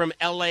to go from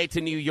L.A.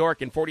 to New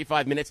York in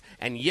 45 minutes,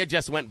 and you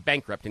just went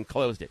bankrupt and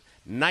closed it.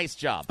 Nice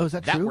job. Oh, is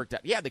that true? That worked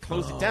out. Yeah, they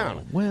closed it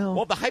down.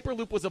 Well, the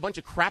Hyperloop was a bunch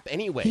of crap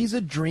anyway. He's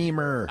a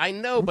dreamer. I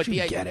know, but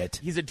you get it.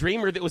 He's a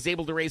dreamer that was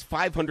able to raise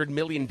 $500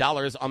 million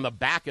on the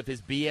back of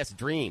his BS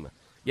dream.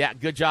 Yeah,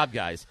 good job,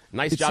 guys.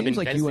 Nice job. It seems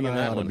like you and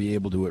I ought to one. be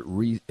able to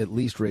at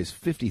least raise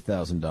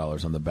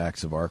 $50,000 on the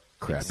backs of our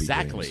crappy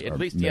dreams, at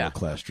least,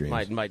 middle-class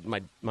dreams.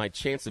 My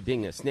chance of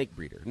being a snake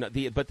breeder. No,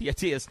 but the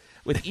idea is,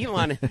 with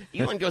Elon,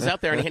 Elon goes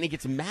out there and he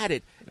gets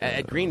mad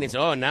at Green Day.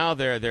 Oh, now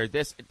they're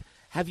this.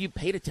 Have you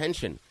paid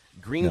attention?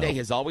 Green Day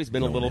has always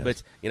been a little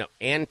bit,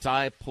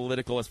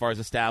 anti-political as far as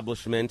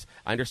establishment.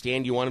 I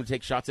understand you want him to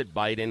take shots at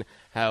Biden.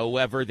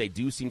 However, they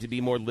do seem to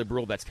be more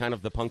liberal. That's kind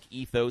of the punk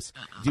ethos.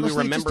 Do Honestly, we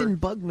remember? It just didn't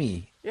bug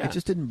me. Yeah. It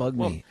just didn't bug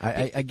me.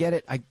 I get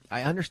it.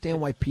 I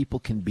understand why people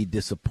can be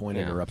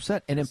disappointed or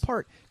upset. And in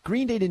part,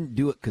 Green Day didn't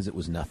do it because it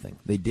was nothing.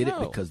 They did it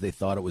because they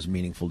thought it was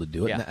meaningful to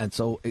do it. Yeah. And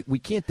so we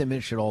can't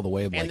diminish it all the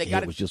way of like,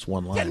 it was just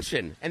one line.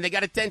 And they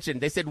got attention.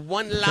 They said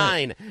one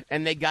line,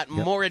 and they got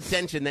more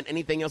attention than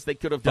anything else they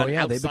could have done.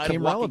 They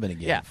became relevant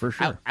again, for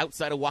sure.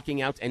 Outside of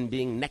walking out and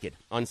being naked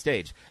on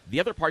stage. The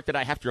other part that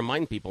I have to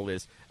remind people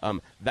is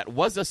that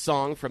was a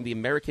song from the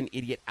American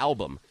Idiot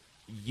album,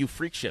 You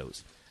Freak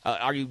Shows.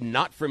 Are you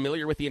not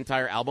familiar with the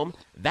entire album?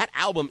 That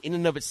album, in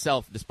and of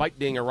itself, despite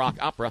being a rock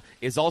opera,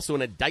 is also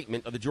an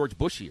indictment of the George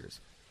Bush years.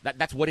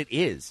 That's what it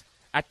is.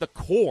 At the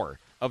core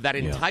of that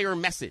entire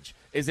message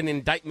is an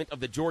indictment of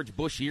the George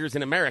Bush years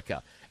in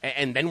America.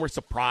 And then we're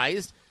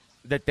surprised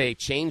that they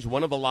changed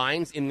one of the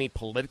lines in the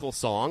political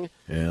song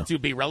to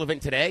be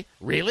relevant today?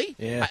 Really?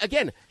 Yeah.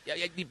 Again,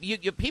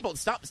 you people,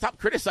 stop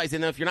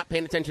criticizing them if you're not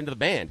paying attention to the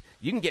band.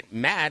 You can get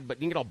mad, but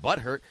you can get all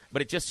butthurt,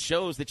 but it just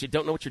shows that you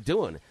don't know what you're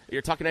doing.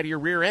 You're talking out of your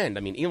rear end.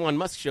 I mean, Elon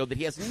Musk showed that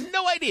he has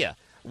no idea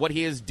what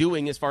he is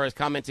doing as far as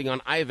commenting on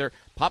either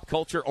pop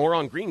culture or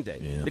on Green Day.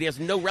 That he has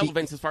no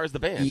relevance as far as the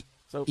band.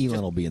 So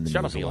Elon will be in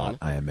the news a lot,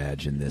 I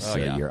imagine, this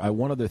year.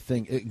 One other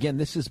thing. Again,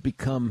 this has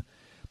become...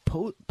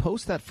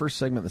 Post that first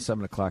segment in the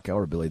 7 o'clock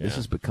hour, Billy. This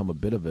has become a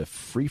bit of a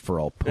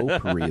free-for-all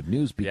potpourri of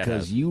news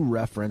because you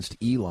referenced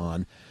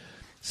Elon.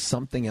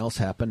 Something else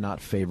happened,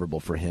 not favorable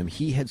for him.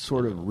 He had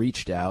sort of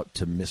reached out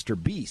to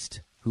Mr.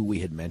 Beast, who we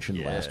had mentioned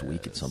last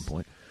week at some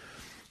point,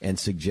 and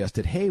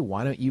suggested, hey,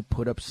 why don't you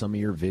put up some of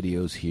your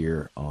videos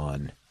here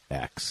on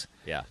X?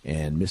 Yeah.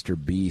 And Mr.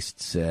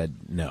 Beast said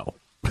no.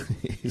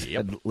 He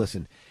said,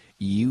 listen,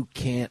 you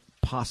can't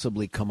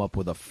possibly come up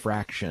with a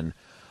fraction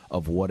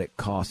of what it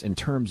costs in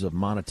terms of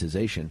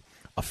monetization,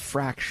 a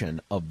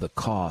fraction of the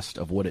cost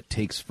of what it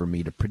takes for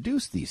me to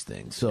produce these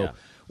things. So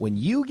when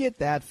you get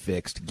that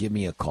fixed, give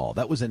me a call.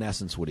 That was in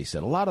essence what he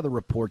said. A lot of the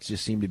reports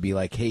just seem to be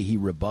like, hey, he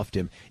rebuffed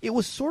him. It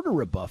was sort of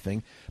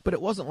rebuffing, but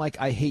it wasn't like,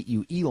 I hate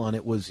you, Elon.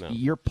 It was,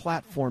 your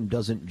platform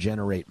doesn't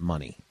generate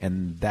money,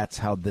 and that's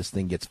how this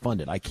thing gets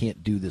funded. I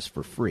can't do this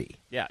for free.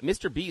 Yeah,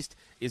 Mr. Beast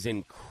is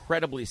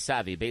incredibly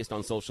savvy based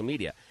on social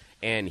media,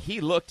 and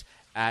he looked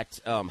at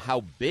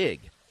how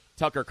big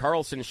Tucker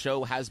Carlson's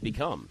show has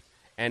become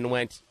and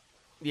went,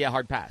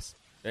 hard pass.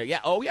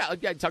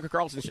 Tucker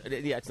Carlson's show,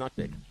 it's not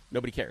big.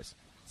 Nobody cares.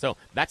 So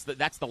that's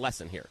the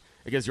lesson here.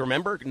 Because you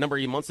remember, a number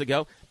of months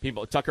ago,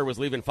 Tucker was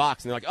leaving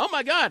Fox, and they're like, oh,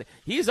 my God,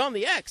 he's on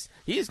the X.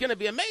 He's going to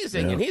be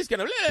amazing, and he's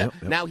going to...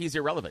 Now he's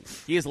irrelevant.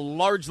 He is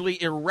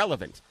largely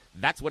irrelevant.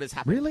 That's what has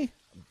happened. Really?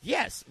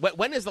 Yes.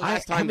 When is the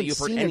last time that you've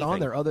heard anything? I haven't seen it on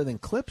there other than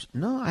clips.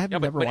 No, I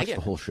haven't never watched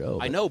the whole show.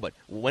 I know, but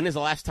when is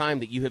the last time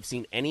that you have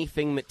seen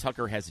anything that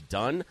Tucker has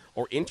done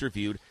or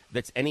interviewed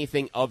that's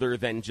anything other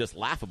than just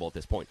laughable at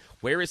this point?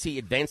 Where is he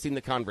advancing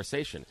the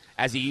conversation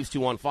as he used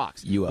to on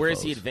Fox? UFOs. Where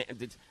is he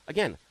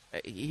again?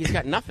 He's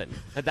got nothing.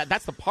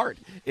 That's the part.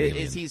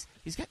 Is he's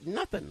got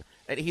nothing.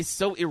 He's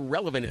so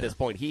irrelevant at this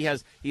point. He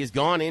has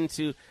gone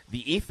into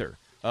the ether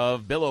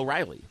of Bill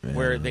O'Reilly,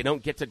 where they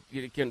don't get to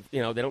they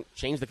don't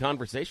change the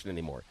conversation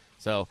anymore.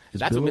 So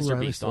that's Bill what Mr.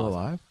 O'Reilly Beast still does.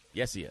 alive?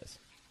 Yes, he is.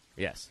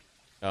 Yes,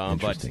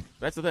 Interesting. but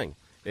that's the thing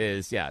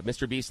is,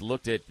 Mr. Beast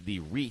looked at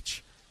the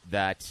reach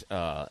that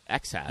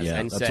X has,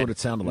 and that's said, what it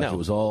sounded like. No.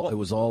 It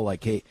was all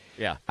like, hey,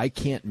 Yeah. I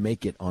can't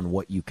make it on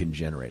what you can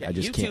generate. I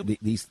just YouTube-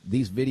 can't.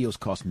 These videos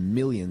cost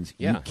millions.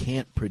 Yeah. You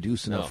can't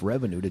produce enough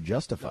revenue to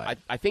justify it.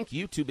 I think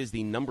YouTube is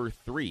the number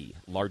 3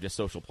 largest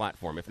social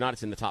platform. If not,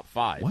 it's in the top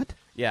 5. What?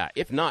 Yeah.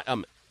 If not,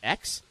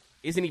 X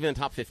isn't even in the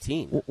top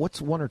 15.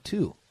 What's 1 or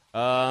 2?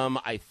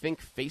 I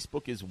think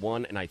Facebook is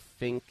 1, and I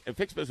think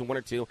Facebook is 1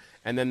 or 2,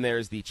 and then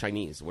there's the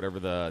Chinese, whatever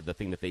the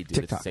thing that they do.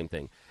 TikTok. It's the same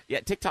thing. Yeah,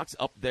 TikTok's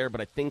up there,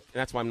 but I think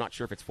that's why I'm not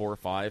sure if it's 4 or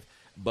 5.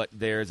 But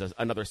there's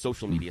another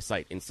social media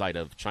site inside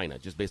of China,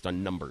 just based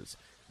on numbers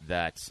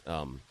that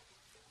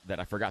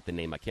I forgot the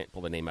name. I can't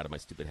pull the name out of my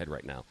stupid head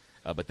right now.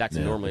 But that's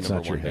normally it's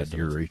number not your 1. head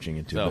you're reaching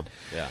into. So,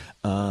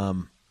 but,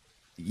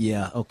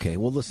 yeah, okay.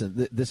 Well,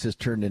 listen, this has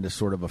turned into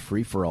sort of a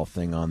free-for-all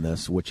thing on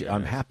this, which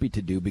I'm happy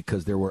to do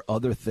because there were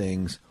other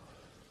things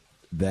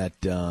that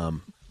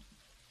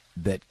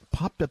that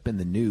popped up in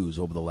the news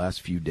over the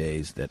last few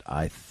days that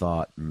I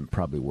thought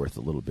probably worth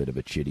a little bit of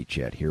a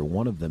chitty-chat here.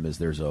 One of them is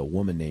there's a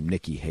woman named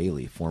Nikki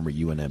Haley, former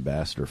UN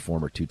ambassador,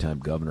 former 2-time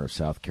governor of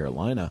South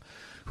Carolina,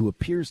 who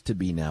appears to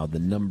be now the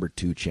number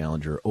 2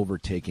 challenger,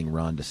 overtaking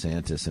Ron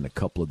DeSantis in a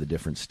couple of the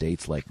different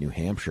states like New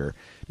Hampshire.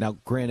 Now,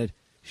 granted,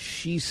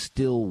 she's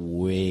still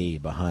way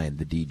behind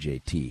the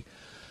DJT,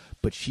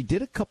 but she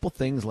did a couple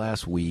things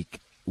last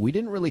week. We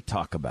didn't really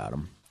talk about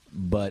them,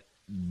 but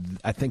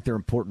I think they're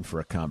important for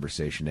a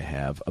conversation to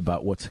have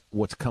about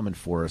what's coming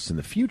for us in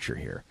the future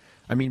here.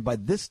 I mean, by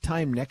this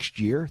time next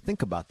year,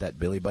 think about that,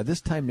 Billy. By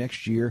this time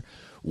next year,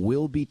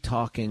 we'll be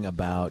talking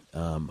about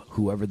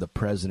whoever the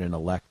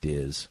president-elect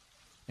is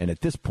And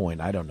at this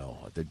point, I don't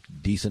know. The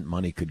decent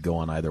money could go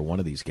on either one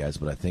of these guys,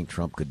 but I think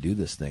Trump could do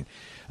this thing.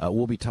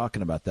 We'll be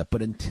talking about that.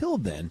 But until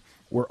then,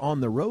 we're on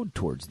the road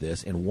towards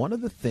this. And one of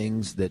the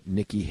things that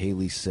Nikki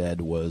Haley said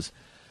was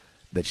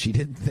that she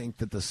didn't think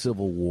that the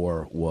Civil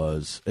War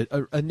was,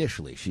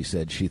 initially she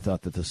said she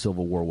thought that the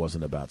Civil War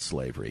wasn't about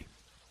slavery.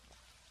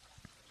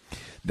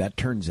 That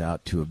turns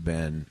out to have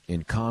been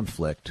in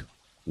conflict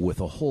with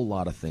a whole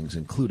lot of things,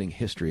 including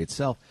history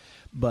itself.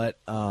 But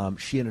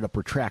she ended up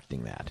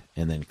retracting that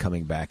and then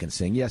coming back and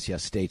saying, yes,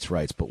 states'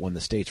 rights, but when the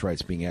states'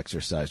 rights being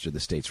exercised are the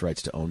states'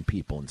 rights to own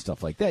people and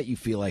stuff like that, you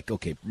feel like,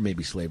 okay,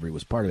 maybe slavery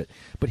was part of it.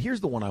 But here's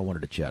the one I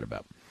wanted to chat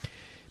about.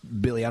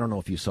 Billy, I don't know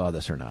if you saw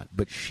this or not,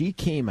 but she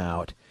came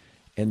out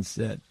and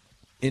said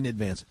in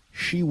advance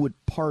she would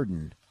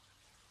pardon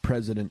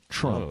President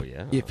Trump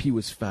if he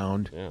was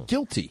found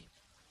guilty.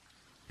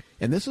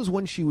 And this is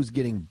when she was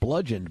getting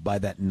bludgeoned by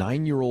that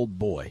 9-year-old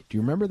boy. Do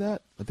you remember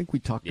that? I think we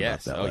talked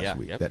about that last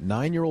week. Yep. That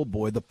 9-year-old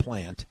boy, the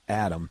plant,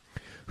 Adam,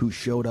 who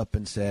showed up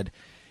and said,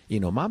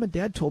 Mom and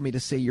Dad told me to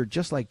say you're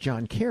just like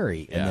John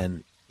Kerry. Yeah. And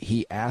then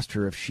he asked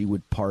her if she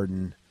would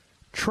pardon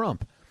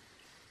Trump.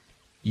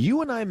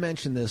 You and I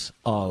mentioned this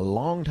a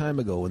long time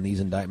ago when these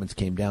indictments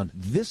came down.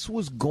 This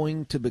was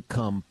going to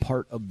become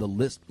part of the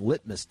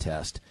litmus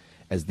test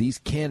as these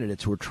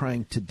candidates who are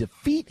trying to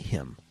defeat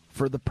him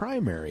for the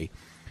primary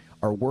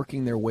are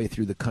working their way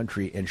through the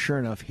country. And sure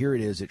enough, here it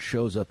is. It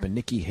shows up, and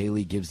Nikki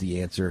Haley gives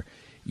the answer,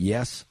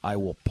 yes, I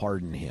will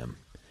pardon him.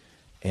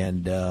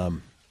 And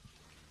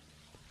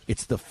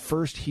it's the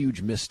first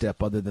huge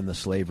misstep other than the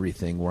slavery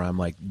thing where I'm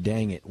like,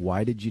 dang it,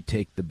 why did you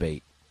take the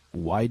bait?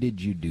 Why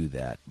did you do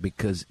that?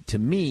 Because to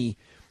me,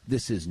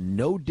 this is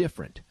no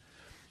different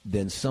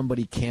than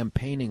somebody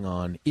campaigning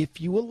on, if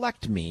you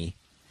elect me,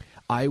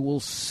 I will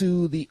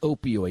sue the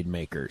opioid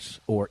makers.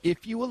 Or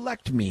if you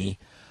elect me,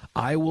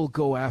 I will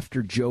go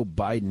after Joe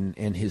Biden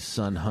and his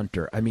son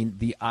Hunter. I mean,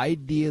 the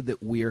idea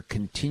that we are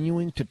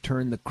continuing to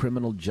turn the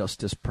criminal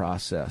justice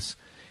process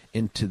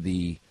into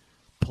the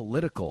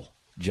political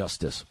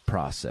justice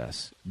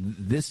process,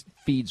 this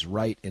feeds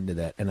right into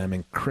that. And I'm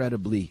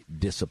incredibly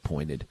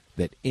disappointed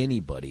that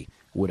anybody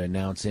would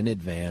announce in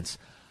advance,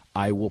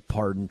 I will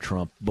pardon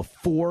Trump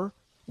before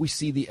we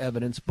see the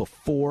evidence,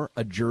 before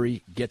a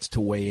jury gets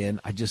to weigh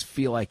in. I just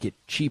feel like it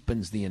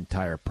cheapens the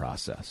entire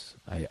process.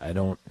 I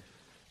don't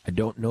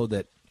know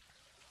that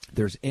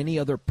there's any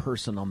other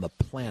person on the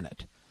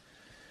planet,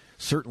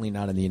 certainly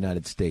not in the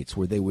United States,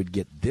 where they would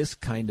get this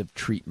kind of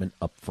treatment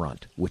up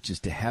front, which is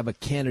to have a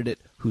candidate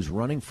who's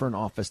running for an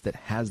office that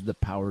has the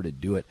power to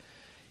do it.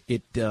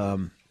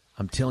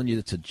 I'm telling you,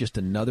 it's just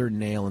another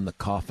nail in the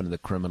coffin of the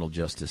criminal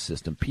justice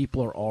system.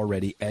 People are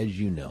already, as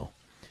you know,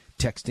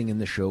 texting in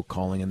the show,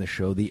 calling in the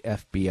show, the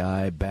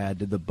FBI, bad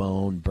to the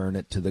bone, burn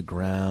it to the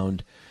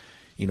ground.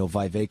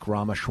 Vivek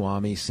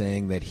Ramaswamy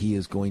saying that he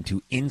is going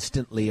to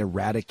instantly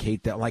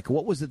eradicate that. Like,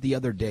 what was it the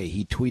other day?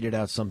 He tweeted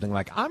out something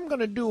like, I'm going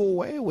to do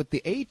away with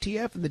the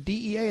ATF and the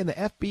DEA and the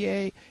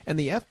FBA and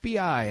the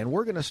FBI, and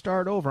we're going to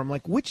start over. I'm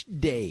like, which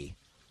day?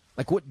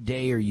 Like, what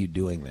day are you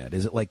doing that?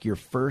 Is it like your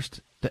first?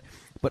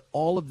 But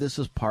all of this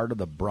is part of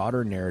the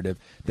broader narrative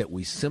that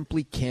we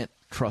simply can't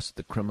trust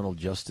the criminal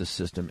justice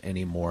system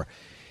anymore.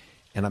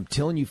 And I'm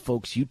telling you,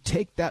 folks, you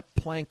take that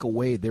plank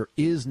away, there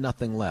is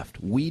nothing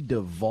left. We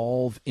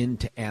devolve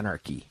into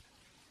anarchy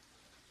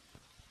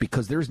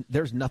because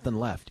there's nothing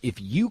left.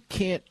 If you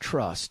can't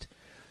trust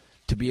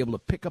to be able to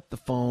pick up the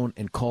phone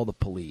and call the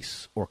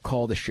police or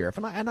call the sheriff,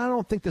 and I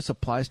don't think this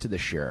applies to the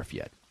sheriff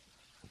yet.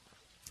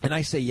 And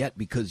I say yet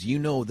because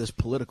this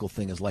political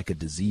thing is like a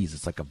disease.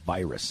 It's like a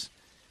virus.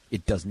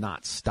 It does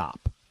not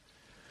stop.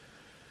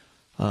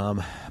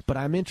 But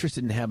I'm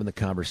interested in having the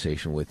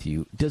conversation with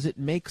you. Does it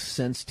make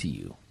sense to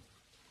you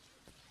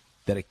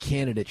that a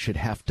candidate should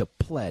have to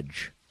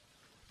pledge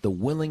the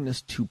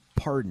willingness to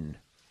pardon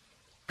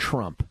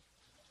Trump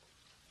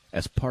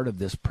as part of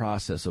this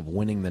process of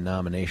winning the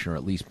nomination or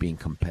at least being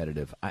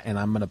competitive? And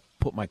I'm going to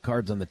put my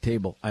cards on the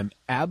table. I'm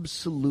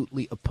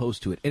absolutely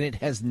opposed to it. And it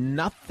has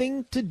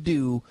nothing to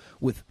do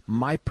with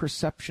my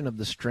perception of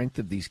the strength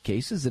of these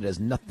cases. It has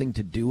nothing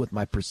to do with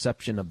my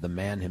perception of the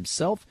man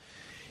himself.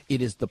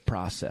 It is the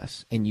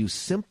process, and you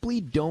simply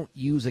don't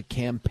use a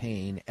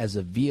campaign as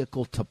a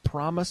vehicle to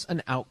promise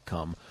an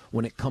outcome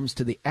when it comes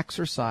to the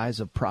exercise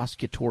of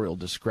prosecutorial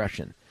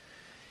discretion.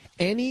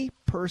 Any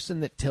person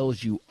that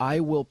tells you,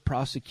 I will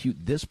prosecute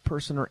this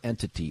person or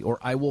entity, or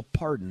I will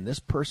pardon this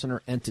person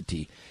or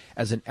entity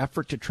as an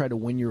effort to try to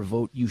win your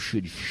vote, you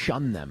should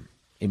shun them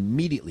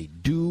immediately.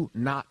 Do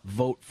not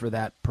vote for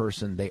that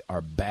person. They are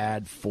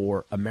bad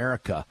for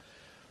America.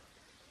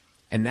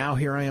 And now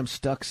here I am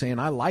stuck saying,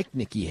 I like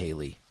Nikki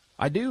Haley.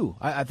 I do.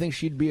 I think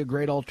she'd be a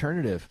great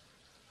alternative.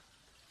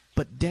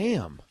 But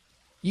damn,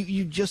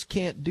 you just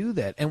can't do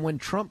that. And when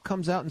Trump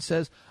comes out and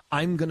says,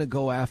 I'm going to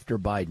go after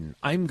Biden,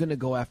 I'm going to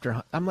go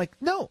after, I'm like,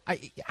 no,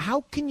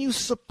 how can you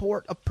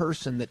support a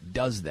person that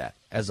does that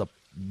as a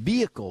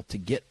vehicle to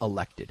get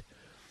elected?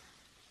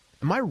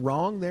 Am I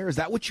wrong there? Is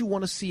that what you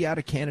want to see out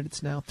of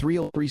candidates now?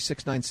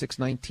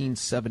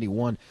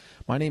 303-696-1971.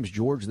 My name's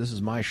George. This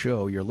is my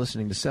show. You're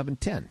listening to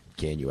 710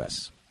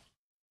 KNUS.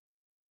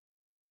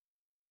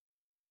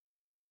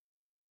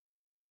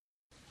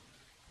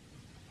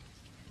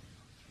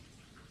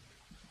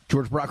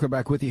 George Brockler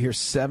back with you here,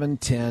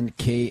 710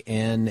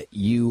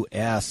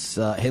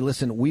 KNUS. Hey,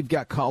 listen, we've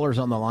got callers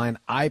on the line.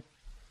 I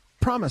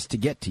promise to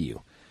get to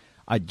you.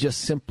 I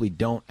just simply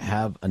don't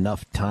have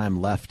enough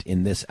time left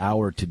in this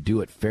hour to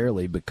do it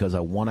fairly because I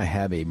want to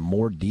have a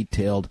more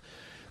detailed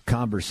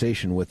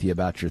conversation with you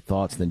about your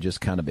thoughts than just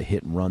kind of a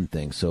hit-and-run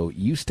thing. So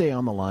you stay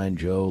on the line,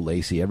 Joe,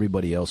 Lacey,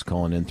 everybody else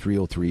calling in,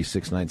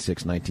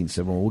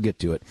 303-696-1971. We'll get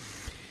to it.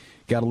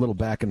 Got a little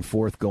back and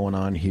forth going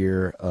on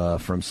here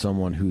from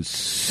someone who's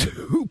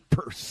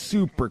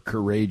super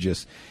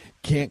courageous.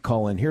 Can't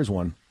call in. Here's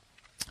one.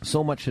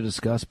 So much to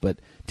discuss, but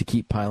to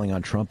keep piling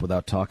on Trump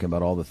without talking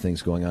about all the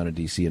things going on in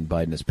D.C. and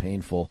Biden is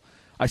painful.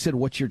 I said,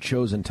 what's your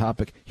chosen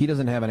topic? He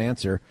doesn't have an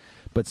answer,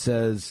 but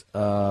says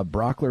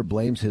Brockler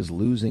blames his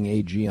losing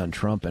AG on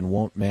Trump and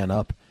won't man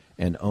up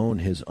and own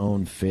his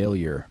own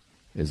failure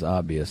is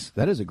obvious.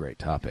 That is a great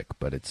topic,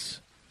 but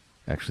it's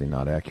actually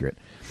not accurate.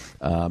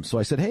 So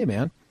I said, hey,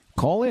 man.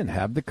 Call in.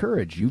 Have the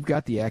courage. You've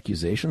got the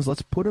accusations.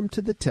 Let's put them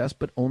to the test,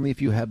 but only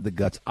if you have the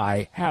guts.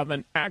 I have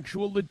an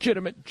actual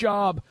legitimate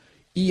job.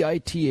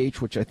 EITH,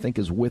 which I think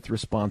is with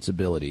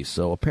responsibility.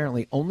 So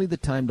apparently only the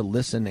time to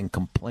listen and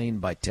complain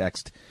by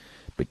text,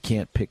 but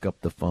can't pick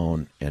up the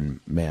phone and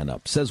man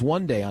up. Says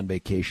one day on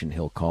vacation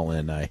he'll call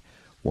in. I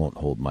won't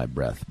hold my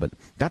breath. But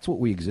that's what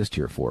we exist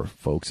here for,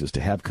 folks, is to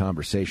have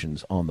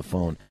conversations on the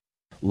phone.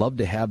 Love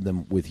to have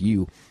them with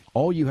you.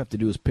 All you have to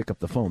do is pick up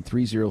the phone,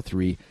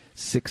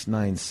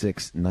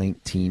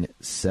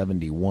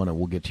 303-696-1971, and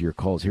we'll get to your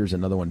calls. Here's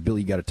another one.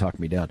 Billy, you got to talk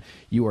me down.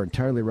 You are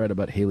entirely right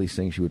about Haley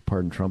saying she would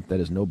pardon Trump. That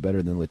is no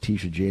better than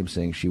Letitia James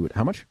saying she would.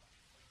 How much?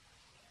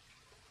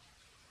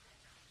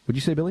 What'd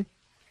you say, Billy?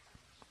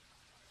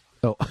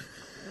 Oh.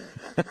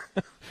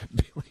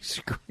 Billy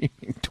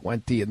screaming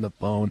 20 in the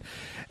phone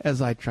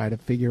as I try to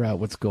figure out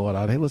what's going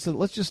on. Hey, listen,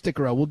 let's just stick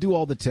around. We'll do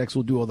all the texts.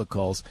 We'll do all the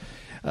calls.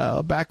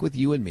 Back with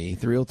you and me,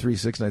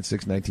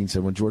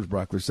 303-696-1971. George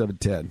Brockler,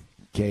 710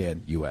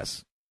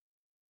 KNUS.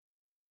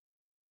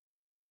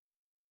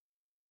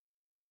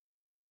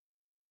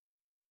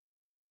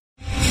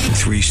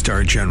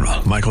 Three-star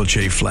General Michael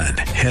J. Flynn,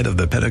 head of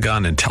the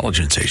Pentagon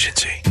Intelligence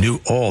Agency, knew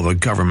all the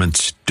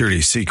government's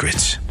dirty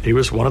secrets. He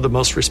was one of the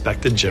most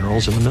respected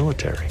generals in the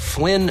military.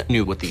 Flynn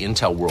knew what the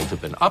intel world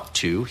had been up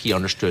to. He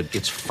understood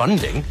its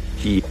funding.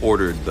 He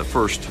ordered the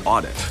first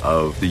audit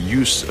of the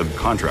use of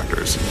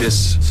contractors.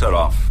 This set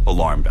off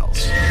alarm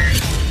bells.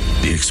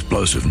 The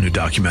explosive new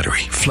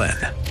documentary, Flynn,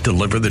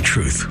 Deliver the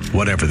Truth,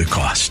 Whatever the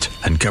Cost,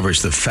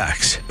 uncovers the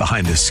facts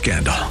behind this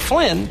scandal.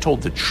 Flynn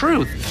told the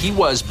truth. He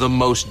was the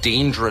most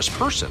dangerous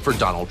person for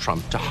Donald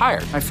Trump to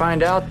hire. I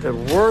find out the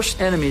worst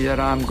enemy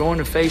that I'm going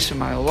to face in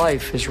my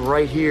life is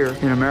right here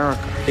in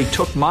America. They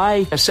took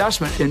my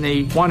assessment and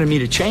they wanted me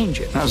to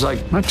change it. And I was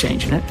like, I'm not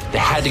changing it. They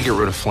had to get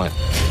rid of Flynn.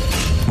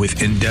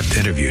 With in-depth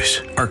interviews,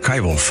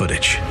 archival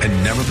footage,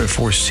 and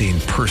never-before-seen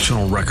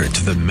personal records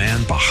of the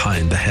man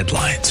behind the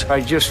headlines.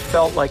 I just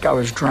felt like I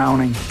was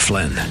drowning.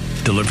 Flynn,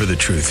 Deliver the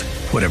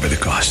Truth, Whatever the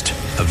Cost.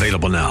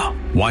 Available now.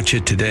 Watch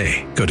it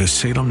today. Go to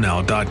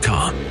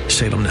salemnow.com.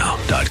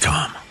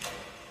 salemnow.com.